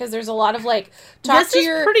changed, because there's a lot of, like, This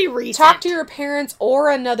is pretty recent. talk to your parents or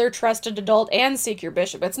another trusted adult and seek your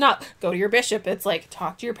bishop. It's not go to your bishop. It's like,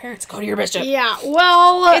 talk to your parents, go to your bishop. Yeah,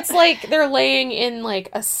 well... It's like they're laying in, like,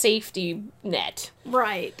 a safety net.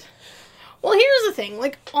 Right. Well, here's the thing.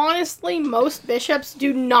 Like, honestly, most bishops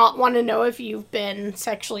do not want to know if you've been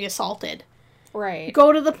sexually assaulted. Right.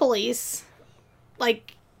 Go to the police.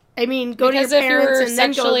 Like, I mean, go because to your if parents you're and then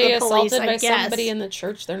go to sexually the police, assaulted I by guess. somebody in the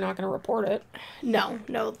church, they're not going to report it. No,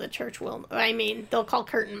 the church will. I mean, they'll call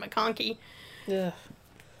Curtin McConkie, Ugh.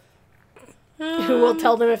 who will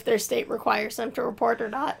tell them if their state requires them to report or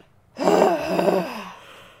not. Oh,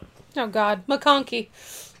 God. McConkie.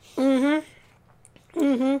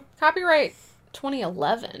 Copyright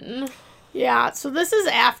 2011. Yeah, so this is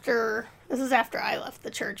after I left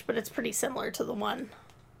the church, but it's pretty similar to the one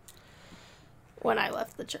when I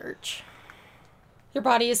left the church. Your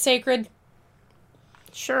body is sacred.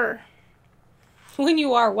 Sure. When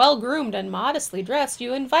you are well-groomed and modestly dressed,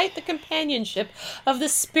 you invite the companionship of the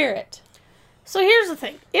Spirit. So here's the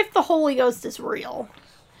thing. If the Holy Ghost is real,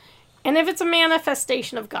 and if it's a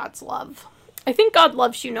manifestation of God's love, I think God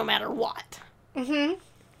loves you no matter what. Mm-hmm.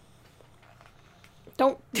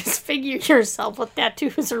 Don't disfigure yourself with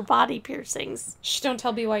tattoos or body piercings. Shh, don't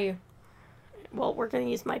tell BYU. Well, we're going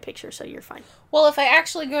to use my picture, so you're fine. Well, if I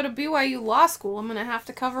actually go to BYU Law School, I'm going to have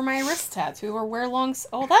to cover my wrist tattoo or wear long...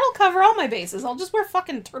 Oh, that'll cover all my bases. I'll just wear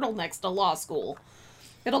fucking turtlenecks to law school.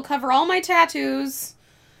 It'll cover all my tattoos,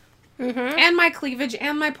 and my cleavage,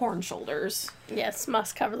 and my porn shoulders. Yes,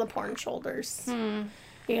 must cover the porn shoulders. You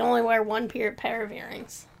can only wear one pair of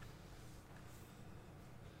earrings.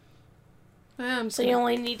 So you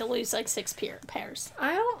only need to lose like 6 pairs.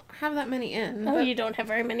 I don't have that many in. No, you don't have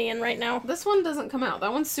very many in right now. This one doesn't come out.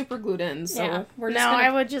 That one's super glued in, so Yeah. we're just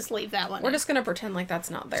I would just leave that one. We're just gonna pretend like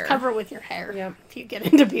that's not there. cover it with your hair. Yep. If you get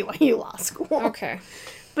into BYU Law School. Okay.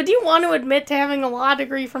 But do you want to admit to having a law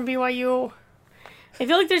degree from BYU? I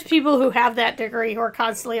feel like there's people who have that degree who are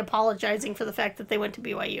constantly apologizing for the fact that they went to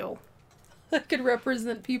BYU. I could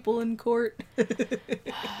represent people in court.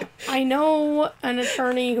 I know an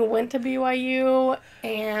attorney who went to BYU,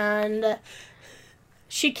 and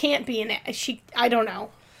she can't be I don't know.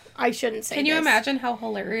 I shouldn't say Can you this. imagine how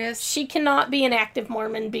hilarious? She cannot be an active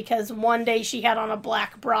Mormon because one day she had on a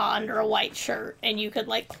black bra under a white shirt, and you could,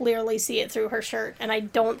 like, clearly see it through her shirt, and I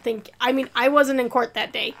don't think... I mean, I wasn't in court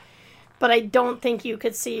that day, but I don't think you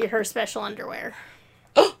could see her special underwear.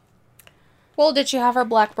 Well, did she have her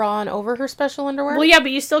black bra on over her special underwear? Well, yeah,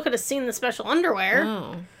 but you still could have seen the special underwear.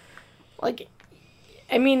 Oh. Like,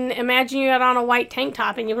 I mean, imagine you had on a white tank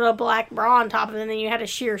top and you put a black bra on top of it, and then you had a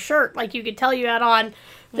sheer shirt. Like, you could tell you had on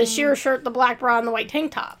the sheer shirt, the black bra, and the white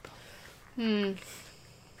tank top. I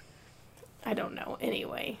don't know.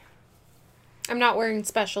 Anyway. I'm not wearing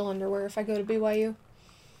special underwear if I go to BYU.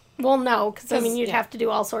 Well, no, because, I mean, you'd have to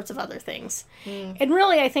do all sorts of other things. And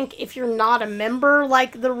really, I think if you're not a member,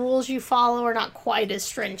 like, the rules you follow are not quite as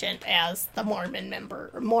stringent as the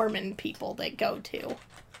Mormon people that go to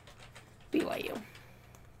BYU.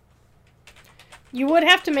 You would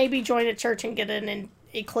have to maybe join a church and get an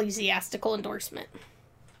ecclesiastical endorsement.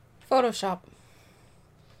 Photoshop.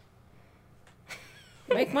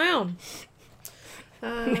 Make my own.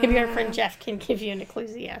 Maybe our friend Jeff can give you an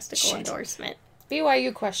ecclesiastical endorsement.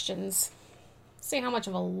 BYU questions. See how much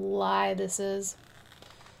of a lie this is.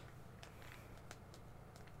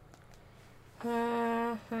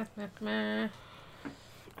 How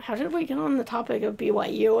did we get on the topic of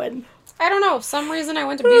BYU? And I don't know. For some reason I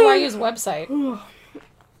went to BYU's website.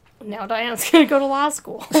 now Diane's going to go to law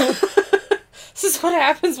school. This is what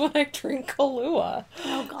happens when I drink Kahlua.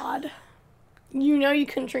 Oh, God. You know you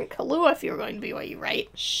couldn't drink Kahlua if you were going to BYU, right?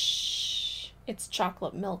 Shh. It's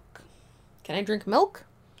chocolate milk. Can I drink milk?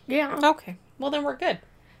 Yeah. Okay. Well, then we're good.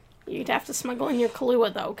 You'd have to smuggle in your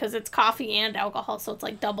Kahlua, though, because it's coffee and alcohol, so it's,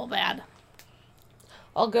 like, double bad.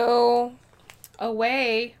 I'll go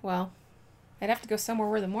away. Well, I'd have to go somewhere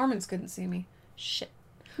where the Mormons couldn't see me. Shit.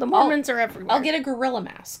 The Mormons are everywhere. I'll get a gorilla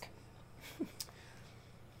mask.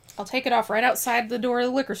 I'll take it off right outside the door of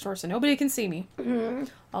the liquor store so nobody can see me. Mm-hmm.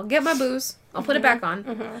 I'll get my booze. I'll put it back on.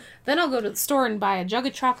 Mm-hmm. Then I'll go to the store and buy a jug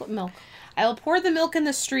of chocolate milk. I'll pour the milk in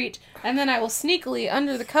the street, and then I will sneakily,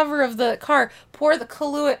 under the cover of the car, pour the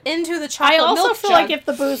Kahlua into the chocolate I milk also feel jug. like if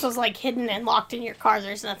the booze was like hidden and locked in your car,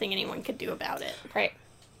 there's nothing anyone could do about it. Right.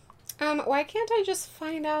 Why can't I just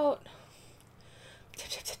find out...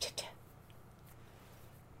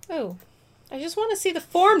 Oh. I just want to see the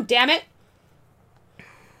form, damn it!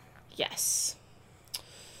 Yes.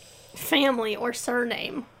 Family or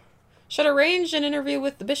surname. Should arrange an interview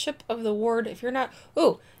with the bishop of the ward if you're not...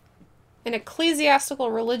 Ooh. An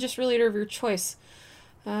ecclesiastical religious leader of your choice.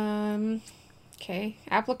 Okay.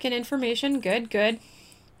 Applicant information. Good, good.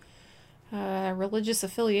 Religious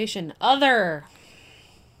affiliation. Other.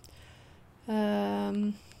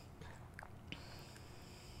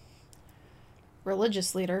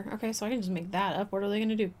 Religious leader. Okay, so I can just make that up. What are they going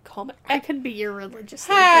to do? Call me? I could be your religious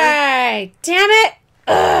leader. Hey! Damn it!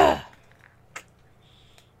 Ugh!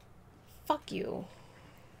 Fuck you.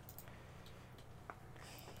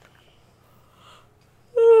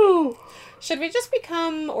 Ooh. Should we just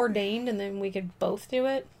become ordained and then we could both do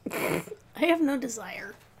it? I have no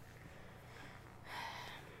desire.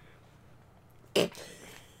 It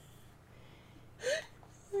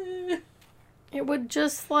would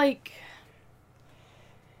just, like,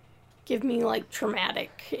 give me, like, traumatic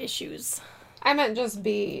issues. I meant just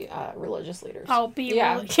be religious leaders. I'll be...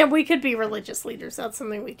 Yeah. Yeah, we could be religious leaders. That's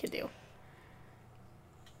something we could do.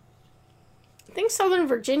 I think Southern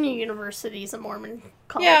Virginia University is a Mormon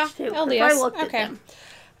college, Yeah, too. 'Cause LDS. I looked at Okay. them.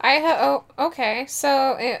 Okay.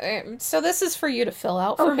 So this is for you to fill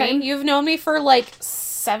out for Okay. me. You've known me for like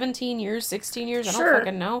 17 years, 16 years. I Sure. don't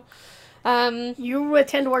fucking know. You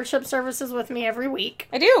attend worship services with me every week.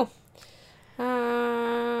 I do.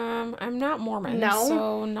 I'm not Mormon, No.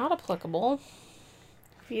 so not applicable.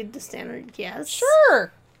 Reviewed the standard, yes.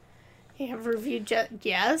 Sure. You have reviewed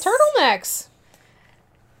yes. Turtlenecks.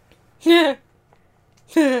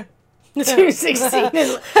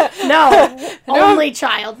 216. No. Only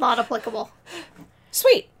child, not applicable.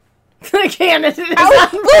 Sweet. The candidate is Oh, on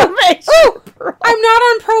probation. Ooh, I'm not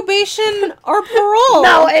on probation or parole.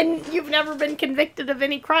 No, and you've never been convicted of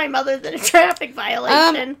any crime other than a traffic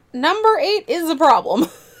violation. Number 8 is a problem.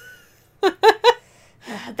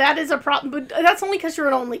 That is a problem, but that's only because you're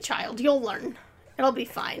an only child. You'll learn. It'll be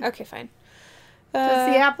fine. Okay, fine. Does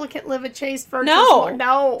the applicant live a chaste virtuous No. life?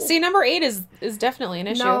 No. See, number 8 is definitely an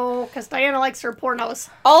issue. No, because Diana likes her pornos.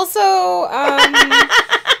 Also,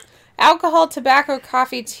 alcohol, tobacco,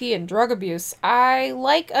 coffee, tea, and drug abuse. I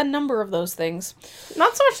like a number of those things.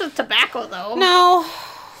 Not so much the tobacco, though. No.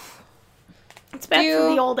 It's bad for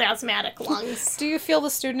the old asthmatic lungs. Do you feel the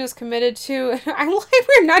student is committed to... I'm like,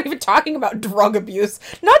 we're not even talking about drug abuse.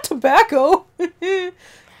 Not tobacco. Yep.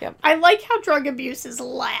 I like how drug abuse is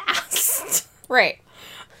last. Right.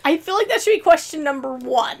 I feel like that should be question number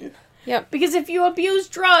 1. Yep. Because if you abuse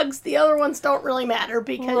drugs, the other ones don't really matter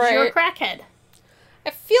because you're a crackhead.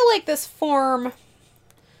 I feel like this form...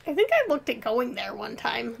 I think I looked at going there one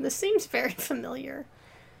time. This seems very familiar.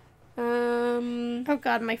 Oh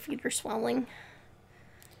god, my feet are swelling.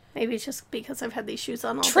 Maybe it's just because I've had these shoes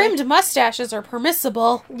on all Trimmed day. mustaches are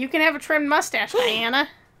permissible. You can have a trimmed mustache, Diana.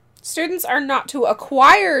 Students are not to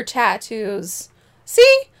acquire tattoos.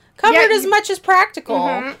 See? Covered as much as practical.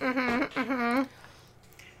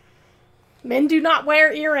 Men do not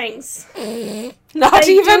wear earrings. Not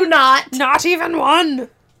They even do not. Not even one.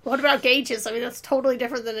 What about gauges? I mean, that's totally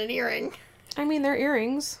different than an earring. I mean, they're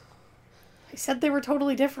earrings. I said they were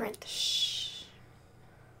totally different. Shh.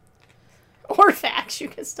 Or fax. You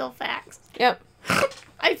can still fax. Yep.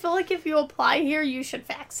 I feel like if you apply here, you should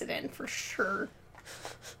fax it in for sure.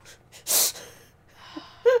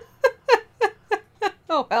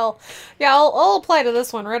 Oh, hell. Yeah, I'll apply to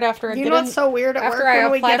this one right after I You get know in. what's so weird at work after I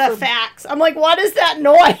when we apply get a for- fax? I'm like, what is that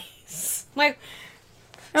noise? Like,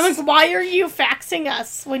 I'm like, why are you faxing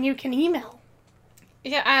us when you can email?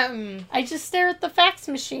 yeah, I just stare at the fax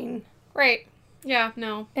machine right. Yeah,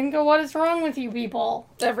 no. and go, what is wrong with you people?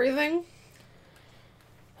 Everything?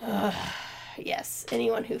 Yes,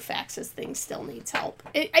 anyone who faxes things still needs help.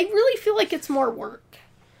 I really feel like it's more work.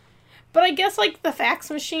 But I guess, like, the fax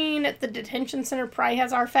machine at the detention center probably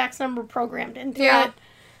has our fax number programmed into it.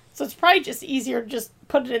 So it's probably just easier to just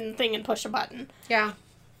put it in the thing and push a button. Yeah.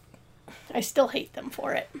 I still hate them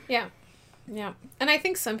for it. Yeah. Yeah. And I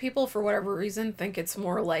think some people, for whatever reason, think it's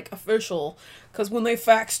more, like, official. Because when they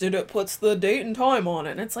faxed it, it puts the date and time on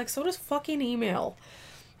it. And it's like, so does fucking email.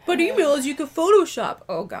 But emails you could Photoshop.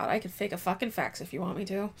 Oh god, I could fake a fucking fax if you want me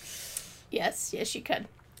to. Yes, you could.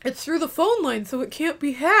 It's through the phone line, so it can't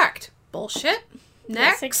be hacked. Bullshit.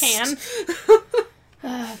 Next. Yes, it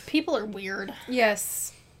can. People are weird.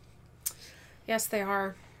 Yes. Yes, they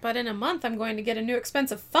are. But in a month, I'm going to get a new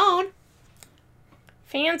expensive phone.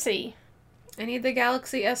 Fancy. I need the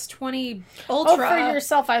Galaxy S20 Oh, Ultra. for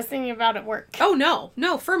yourself. I was thinking about at work. Oh, no.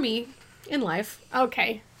 No, for me. In life.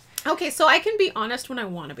 Okay. Okay, so I can be honest when I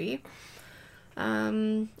want to be.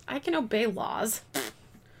 I can obey laws.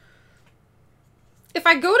 If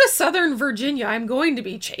I go to Southern Virginia, I'm going to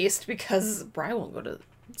be chased because Bri won't go to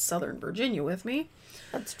Southern Virginia with me.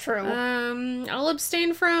 That's true. I'll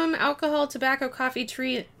abstain from alcohol, tobacco, coffee,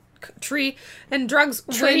 tree, and drugs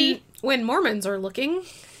when Mormons are looking.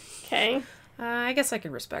 Okay. I guess I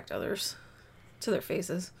can respect others to their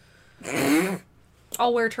faces.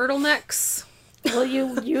 I'll wear turtlenecks. Will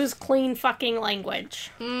you use clean fucking language?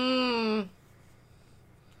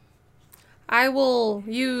 I will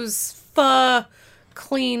use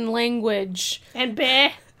clean language. And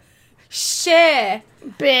bleh, Shit.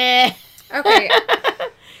 bleh. Okay.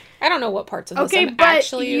 I don't know what parts of this Okay, I'm but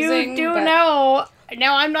actually you using. do but... know.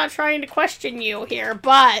 Now, I'm not trying to question you here,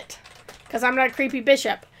 but because I'm not a creepy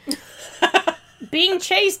bishop, being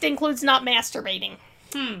chaste includes not masturbating.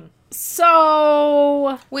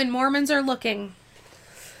 So When Mormons are looking,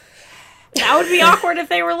 that would be awkward if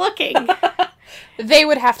they were looking. they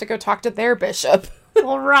would have to go talk to their bishop.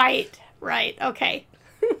 Well, right, okay,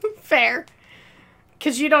 fair.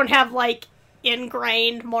 Because you don't have like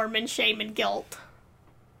ingrained Mormon shame and guilt.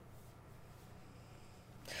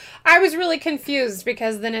 I was really confused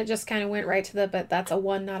because then it just kind of went right to the, but that's a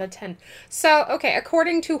 1, not a 10. So, okay,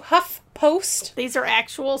 according to HuffPost, These are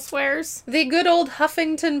actual swears. the good old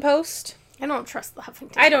Huffington Post, I don't trust the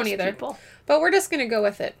Huffington I don't Post either. people. But we're just going to go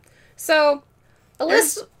with it. So,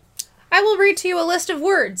 I will read to you a list of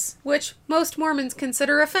words, which most Mormons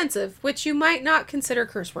consider offensive, which you might not consider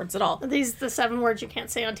curse words at all. Are these the 7 words you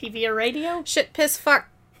can't say on TV or radio? Shit, piss, fuck,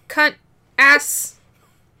 cunt, ass,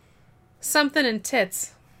 something, and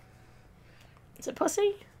tits. Is it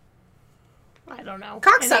pussy? I don't know.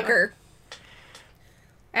 Cocksucker. Anyway,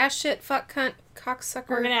 Ass, shit, fuck, cunt, cocksucker.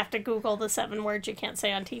 we're gonna have to Google the 7 words you can't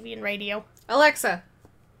say on TV and radio. Alexa,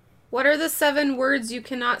 what are the 7 words you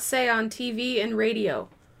cannot say on TV and radio?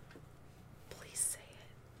 Please say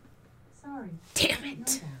it. Sorry. Damn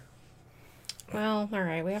it. Well,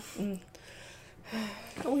 alright, we have...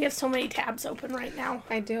 We have so many tabs open right now.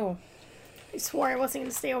 I do. I swore I wasn't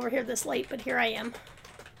gonna stay over here this late, but here I am.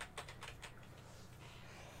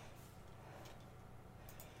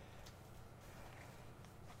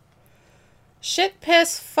 Shit,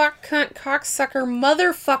 piss, fuck, cunt, cocksucker,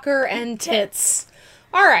 motherfucker, and tits.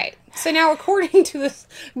 Alright, so now according to this,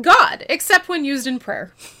 God, except when used in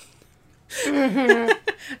prayer.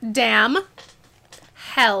 Damn.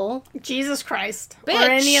 Hell. Jesus Christ. Bitch.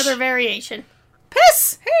 Or any other variation.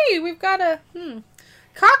 Piss! Hey, we've got a...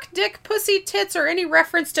 Cock, dick, pussy, tits, or any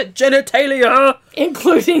reference to genitalia.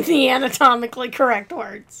 Including the anatomically correct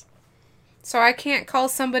words. So I can't call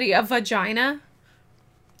somebody a vagina?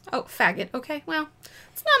 Oh, faggot. Okay, well,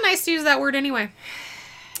 it's not nice to use that word anyway.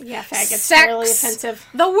 Yeah, faggot's Sex. fairly offensive.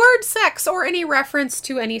 The word sex or any reference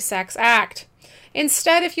to any sex act.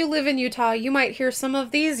 Instead, if you live in Utah, you might hear some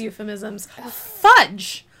of these euphemisms.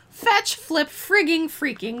 Fudge. Fetch, flip, frigging,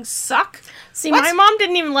 freaking, suck. See, What's- my mom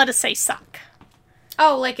didn't even let us say suck.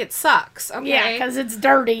 Oh, like it sucks. Okay. Yeah, because it's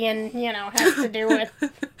dirty and, has to do with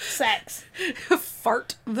sex.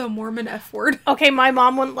 Fart, the Mormon F word. Okay, my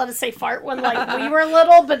mom wouldn't let us say fart when, we were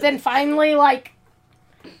little, but then finally,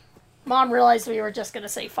 Mom realized we were just going to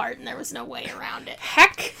say fart and there was no way around it.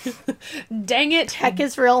 Heck. Dang it. Heck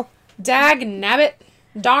is real. Dag, nabbit.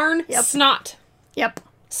 Darn. Yep. Snot. Yep.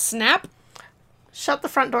 Snap. Shut the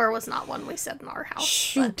front door was not one we said in our house.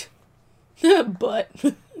 Shoot. Butt.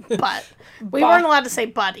 But we weren't allowed to say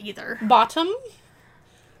butt either. Bottom.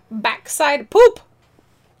 Backside. Poop.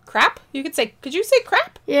 Crap. Could you say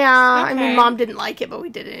crap? Yeah, I Okay. mean, Mom didn't like it, but we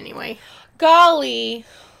did it anyway. Golly.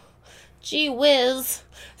 Gee whiz.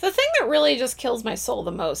 The thing that really just kills my soul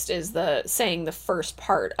the most is saying the first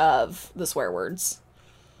part of the swear words.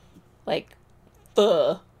 Like,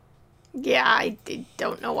 the. Yeah, I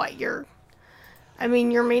don't know what you're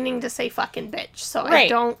meaning to say fucking bitch, so I Right.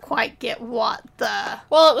 don't quite get what the...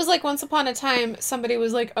 Well, it was like once upon a time, somebody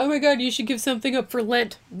was like, oh my god, you should give something up for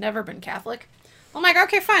Lent. Never been Catholic. I'm like,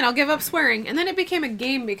 okay, fine, I'll give up swearing. And then it became a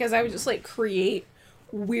game because I would just, create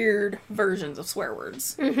weird versions of swear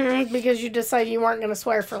words. Because you decided you weren't going to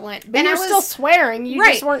swear for Lent. But And you I were was- still swearing. You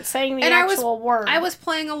Right. just weren't saying the And actual word. I was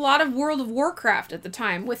playing a lot of World of Warcraft at the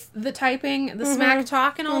time with the typing, the smack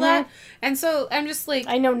talk, and all that. And so I'm just like,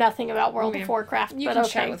 I know nothing about World Yeah. of Warcraft, you but can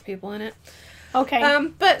okay. chat with people in it. Okay.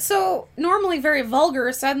 But so normally very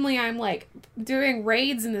vulgar. Suddenly I'm like doing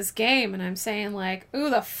raids in this game, and I'm saying like, "Ooh,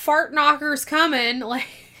 the fart knocker's coming!" Like,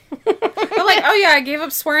 I'm like, "Oh yeah, I gave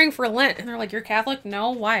up swearing for Lent," and they're like, "You're Catholic?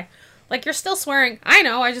 No, why?" Like, you're still swearing. I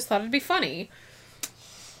know. I just thought it'd be funny.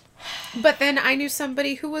 But then I knew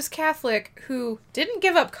somebody who was Catholic who didn't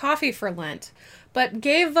give up coffee for Lent, but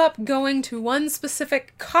gave up going to one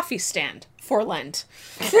specific coffee stand for Lent.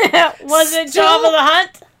 Was it Still- Jabba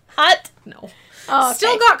the Hutt? No. Oh, okay.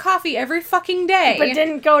 Still got coffee every fucking day. But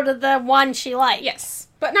didn't go to the one she liked. Yes.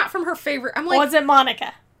 But not from her favorite. I'm like, Was it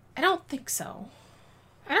Monica? I don't think so.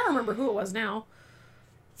 I don't remember who it was now.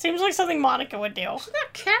 Seems like something Monica would do. She's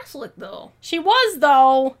not Catholic, though. She was,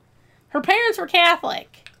 though. Her parents were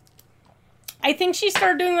Catholic. I think she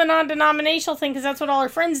started doing the non-denominational thing because that's what all her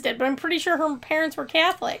friends did, but I'm pretty sure her parents were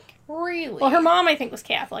Catholic. Really? Well, her mom, I think, was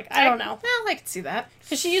Catholic. I don't know. Well, I could see that.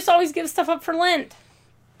 Because she used to always give stuff up for Lent.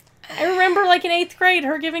 I remember, like, in 8th grade,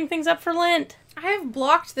 her giving things up for Lent. I have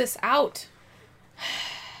blocked this out.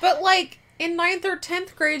 But, like, in 9th or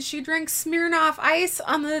 10th grade, she drank Smirnoff Ice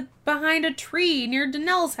behind a tree near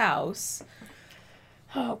Danelle's house.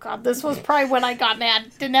 Oh, God, this was probably when I got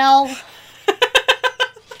mad. Danelle,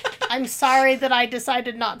 I'm sorry that I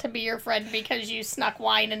decided not to be your friend because you snuck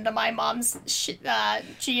wine into my mom's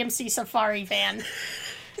GMC Safari van.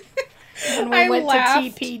 When we I went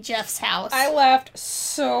laughed. to TP Jeff's house. I laughed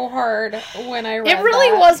so hard when I read It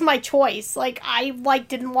really that. was my choice. Like, I,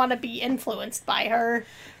 didn't want to be influenced by her.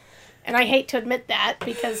 And I hate to admit that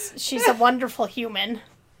because she's a wonderful human.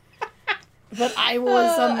 But I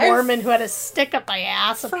was a I Mormon who had a stick up my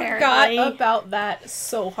ass, apparently. Forgot about that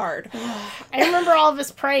so hard. I remember all of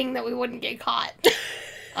us praying that we wouldn't get caught.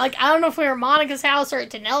 Like, I don't know if we were at Monica's house or at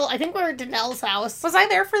Danelle. I think we were at Danelle's house. Was I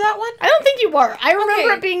there for that one? I don't think you were. I remember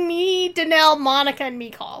Okay. it being me, Danelle, Monica, and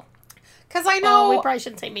Mikal. Because I No, we know... probably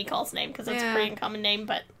shouldn't say Mikal's name because it's Yeah. a pretty uncommon name,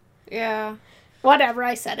 but Yeah. whatever,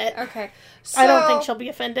 I said it. Okay. I don't So- think she'll be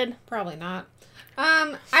offended. Probably not.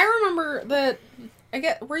 I remember that...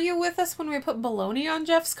 Were you with us when we put bologna on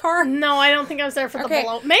Jeff's car? No, I don't think I was there for the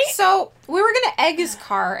bologna. Mate? So, we were gonna egg his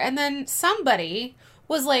car, and then somebody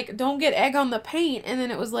was like, don't get egg on the paint, and then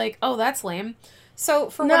it was like, oh, that's lame. So,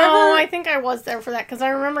 for No, whatever... I think I was there for that because I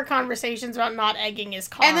remember conversations about not egging his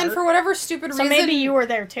car. And then for whatever stupid so reason... maybe you were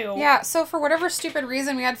there too. Yeah, so for whatever stupid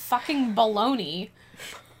reason, we had fucking bologna.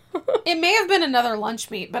 It may have been another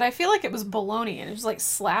lunch meat, but I feel like it was bologna, and it just, like,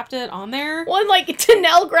 slapped it on there. Well, and, like,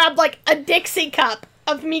 Danelle grabbed, like, a Dixie cup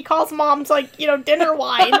of Mikal's mom's, like, dinner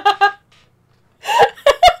wine.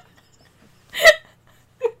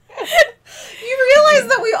 You realize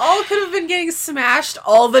that we all could have been getting smashed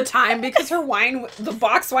all the time because her wine, the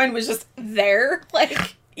box wine was just there.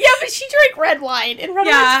 Like, Yeah, but she drank red wine, and red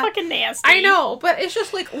Yeah. wine's fucking nasty. I know, but it's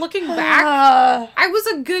just like looking back, I was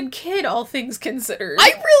a good kid, all things considered.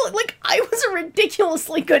 I was a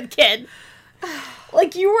ridiculously good kid.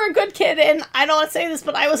 Like, you were a good kid, and I don't want to say this,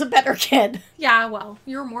 but I was a better kid. Yeah, well,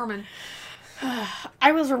 you're a Mormon.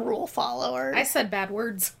 I was a rule follower. I said bad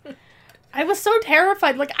words. I was so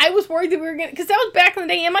terrified. Like, I was worried that we were gonna... Because that was back in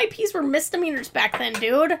the day. MIPs were misdemeanors back then,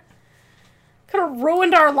 dude. Could have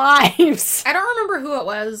ruined our lives. I don't remember who it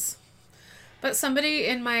was, but somebody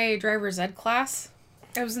in my driver's ed class,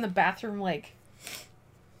 I was in the bathroom, like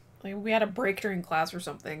we had a break during class or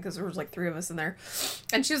something, because there was, like, 3 of us in there,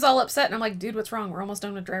 and she was all upset, and I'm like, dude, what's wrong? We're almost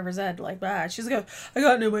done with driver's ed. Like, blah. She's like, I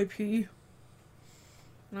got an MIP.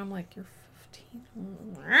 And I'm like, you're 15?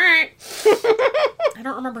 Alright. I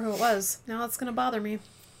don't remember who it was. Now it's gonna bother me.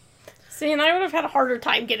 See, and I would have had a harder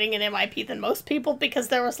time getting an MIP than most people because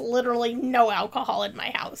there was literally no alcohol in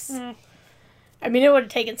my house. I mean, it would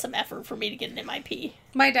have taken some effort for me to get an MIP.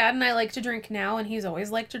 My dad and I like to drink now, and he's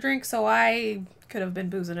always liked to drink, so I could have been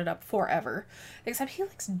boozing it up forever. Except he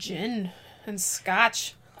likes gin and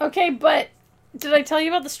scotch. Okay, but did I tell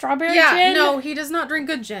you about the strawberry Yeah, gin? no, he does not drink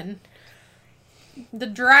good gin. The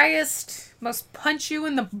driest, most punch you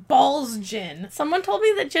in the balls gin. Someone told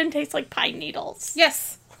me that gin tastes like pine needles.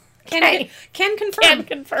 Yes. Okay. Can confirm. Can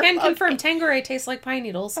confirm. Can confirm. Okay. Tanqueray tastes like pine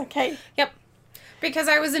needles. Okay. Yep. Because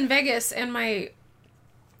I was in Vegas and we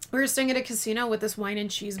were staying at a casino with this wine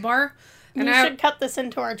and cheese bar. And You should cut this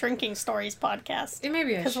into our drinking stories podcast.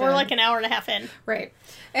 Maybe I should. Because we're like an hour and a half in. Right.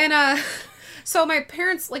 And so my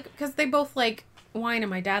parents, like, because they both like wine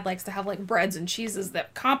and my dad likes to have, like, breads and cheeses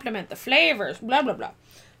that complement the flavors, blah, blah, blah.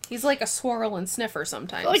 He's like a swirl and sniffer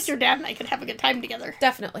sometimes. I feel like your dad and I could have a good time together.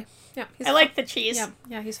 Definitely. Yeah. I like the cheese.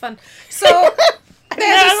 Yeah, he's fun. So I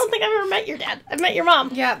don't think I've ever met your dad. I've met your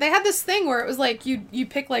mom. yeah, they had this thing where it was like you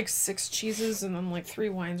pick like 6 cheeses and then like 3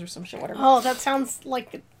 wines or some shit, whatever. Oh, that sounds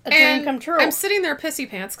like a dream come true. I'm sitting there pissy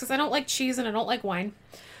pants because I don't like cheese and I don't like wine.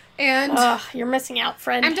 And you're missing out,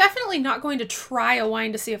 friend. I'm definitely not going to try a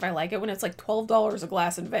wine to see if I like it when it's like $12 a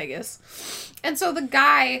glass in Vegas. And so the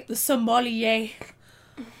guy, the sommelier,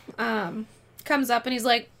 comes up and he's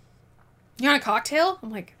like, "You want a cocktail?"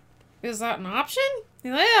 I'm like, "Is that an option?"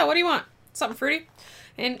 He's like, "Yeah, what do you want? Something fruity?"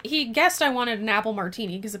 And he guessed I wanted an apple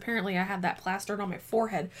martini because apparently I had that plastered on my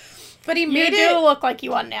forehead. But he made You do look like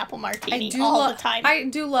you want an apple martini all the time. I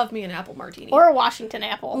do love me an apple martini. Or a Washington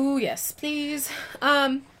apple. Ooh, yes, please.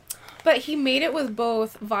 But he made it with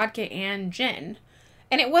both vodka and gin.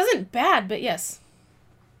 And it wasn't bad, but yes.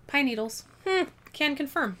 Pine needles. Can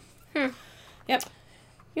confirm. Yep.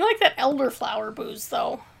 You like that elderflower booze,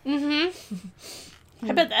 though. Mm-hmm.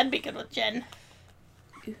 I bet that'd be good with gin.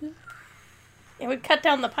 It would cut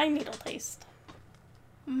down the pine needle taste.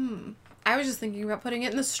 I was just thinking about putting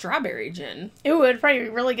it in the strawberry gin. It would probably be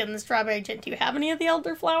really good in the strawberry gin. Do you have any of the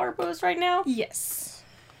elderflower booze right now? Yes.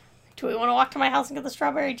 Do we want to walk to my house and get the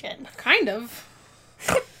strawberry gin? Kind of.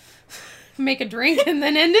 Make a drink and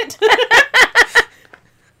then end it.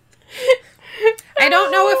 I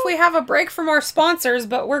don't know if we have a break from our sponsors,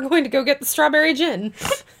 but we're going to go get the strawberry gin.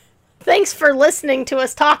 Thanks for listening to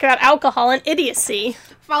us talk about alcohol and idiocy.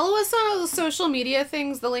 Follow us on all the social media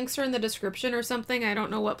things. The links are in the description or something. I don't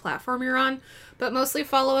know what platform you're on. But mostly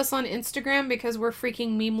follow us on Instagram because we're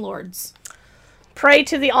freaking meme lords. Pray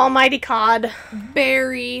to the almighty God.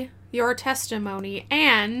 Bury your testimony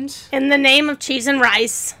and... In the name of cheese and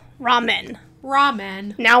rice, ramen.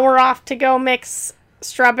 ramen. Now we're off to go mix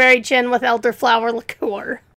strawberry gin with elderflower liqueur.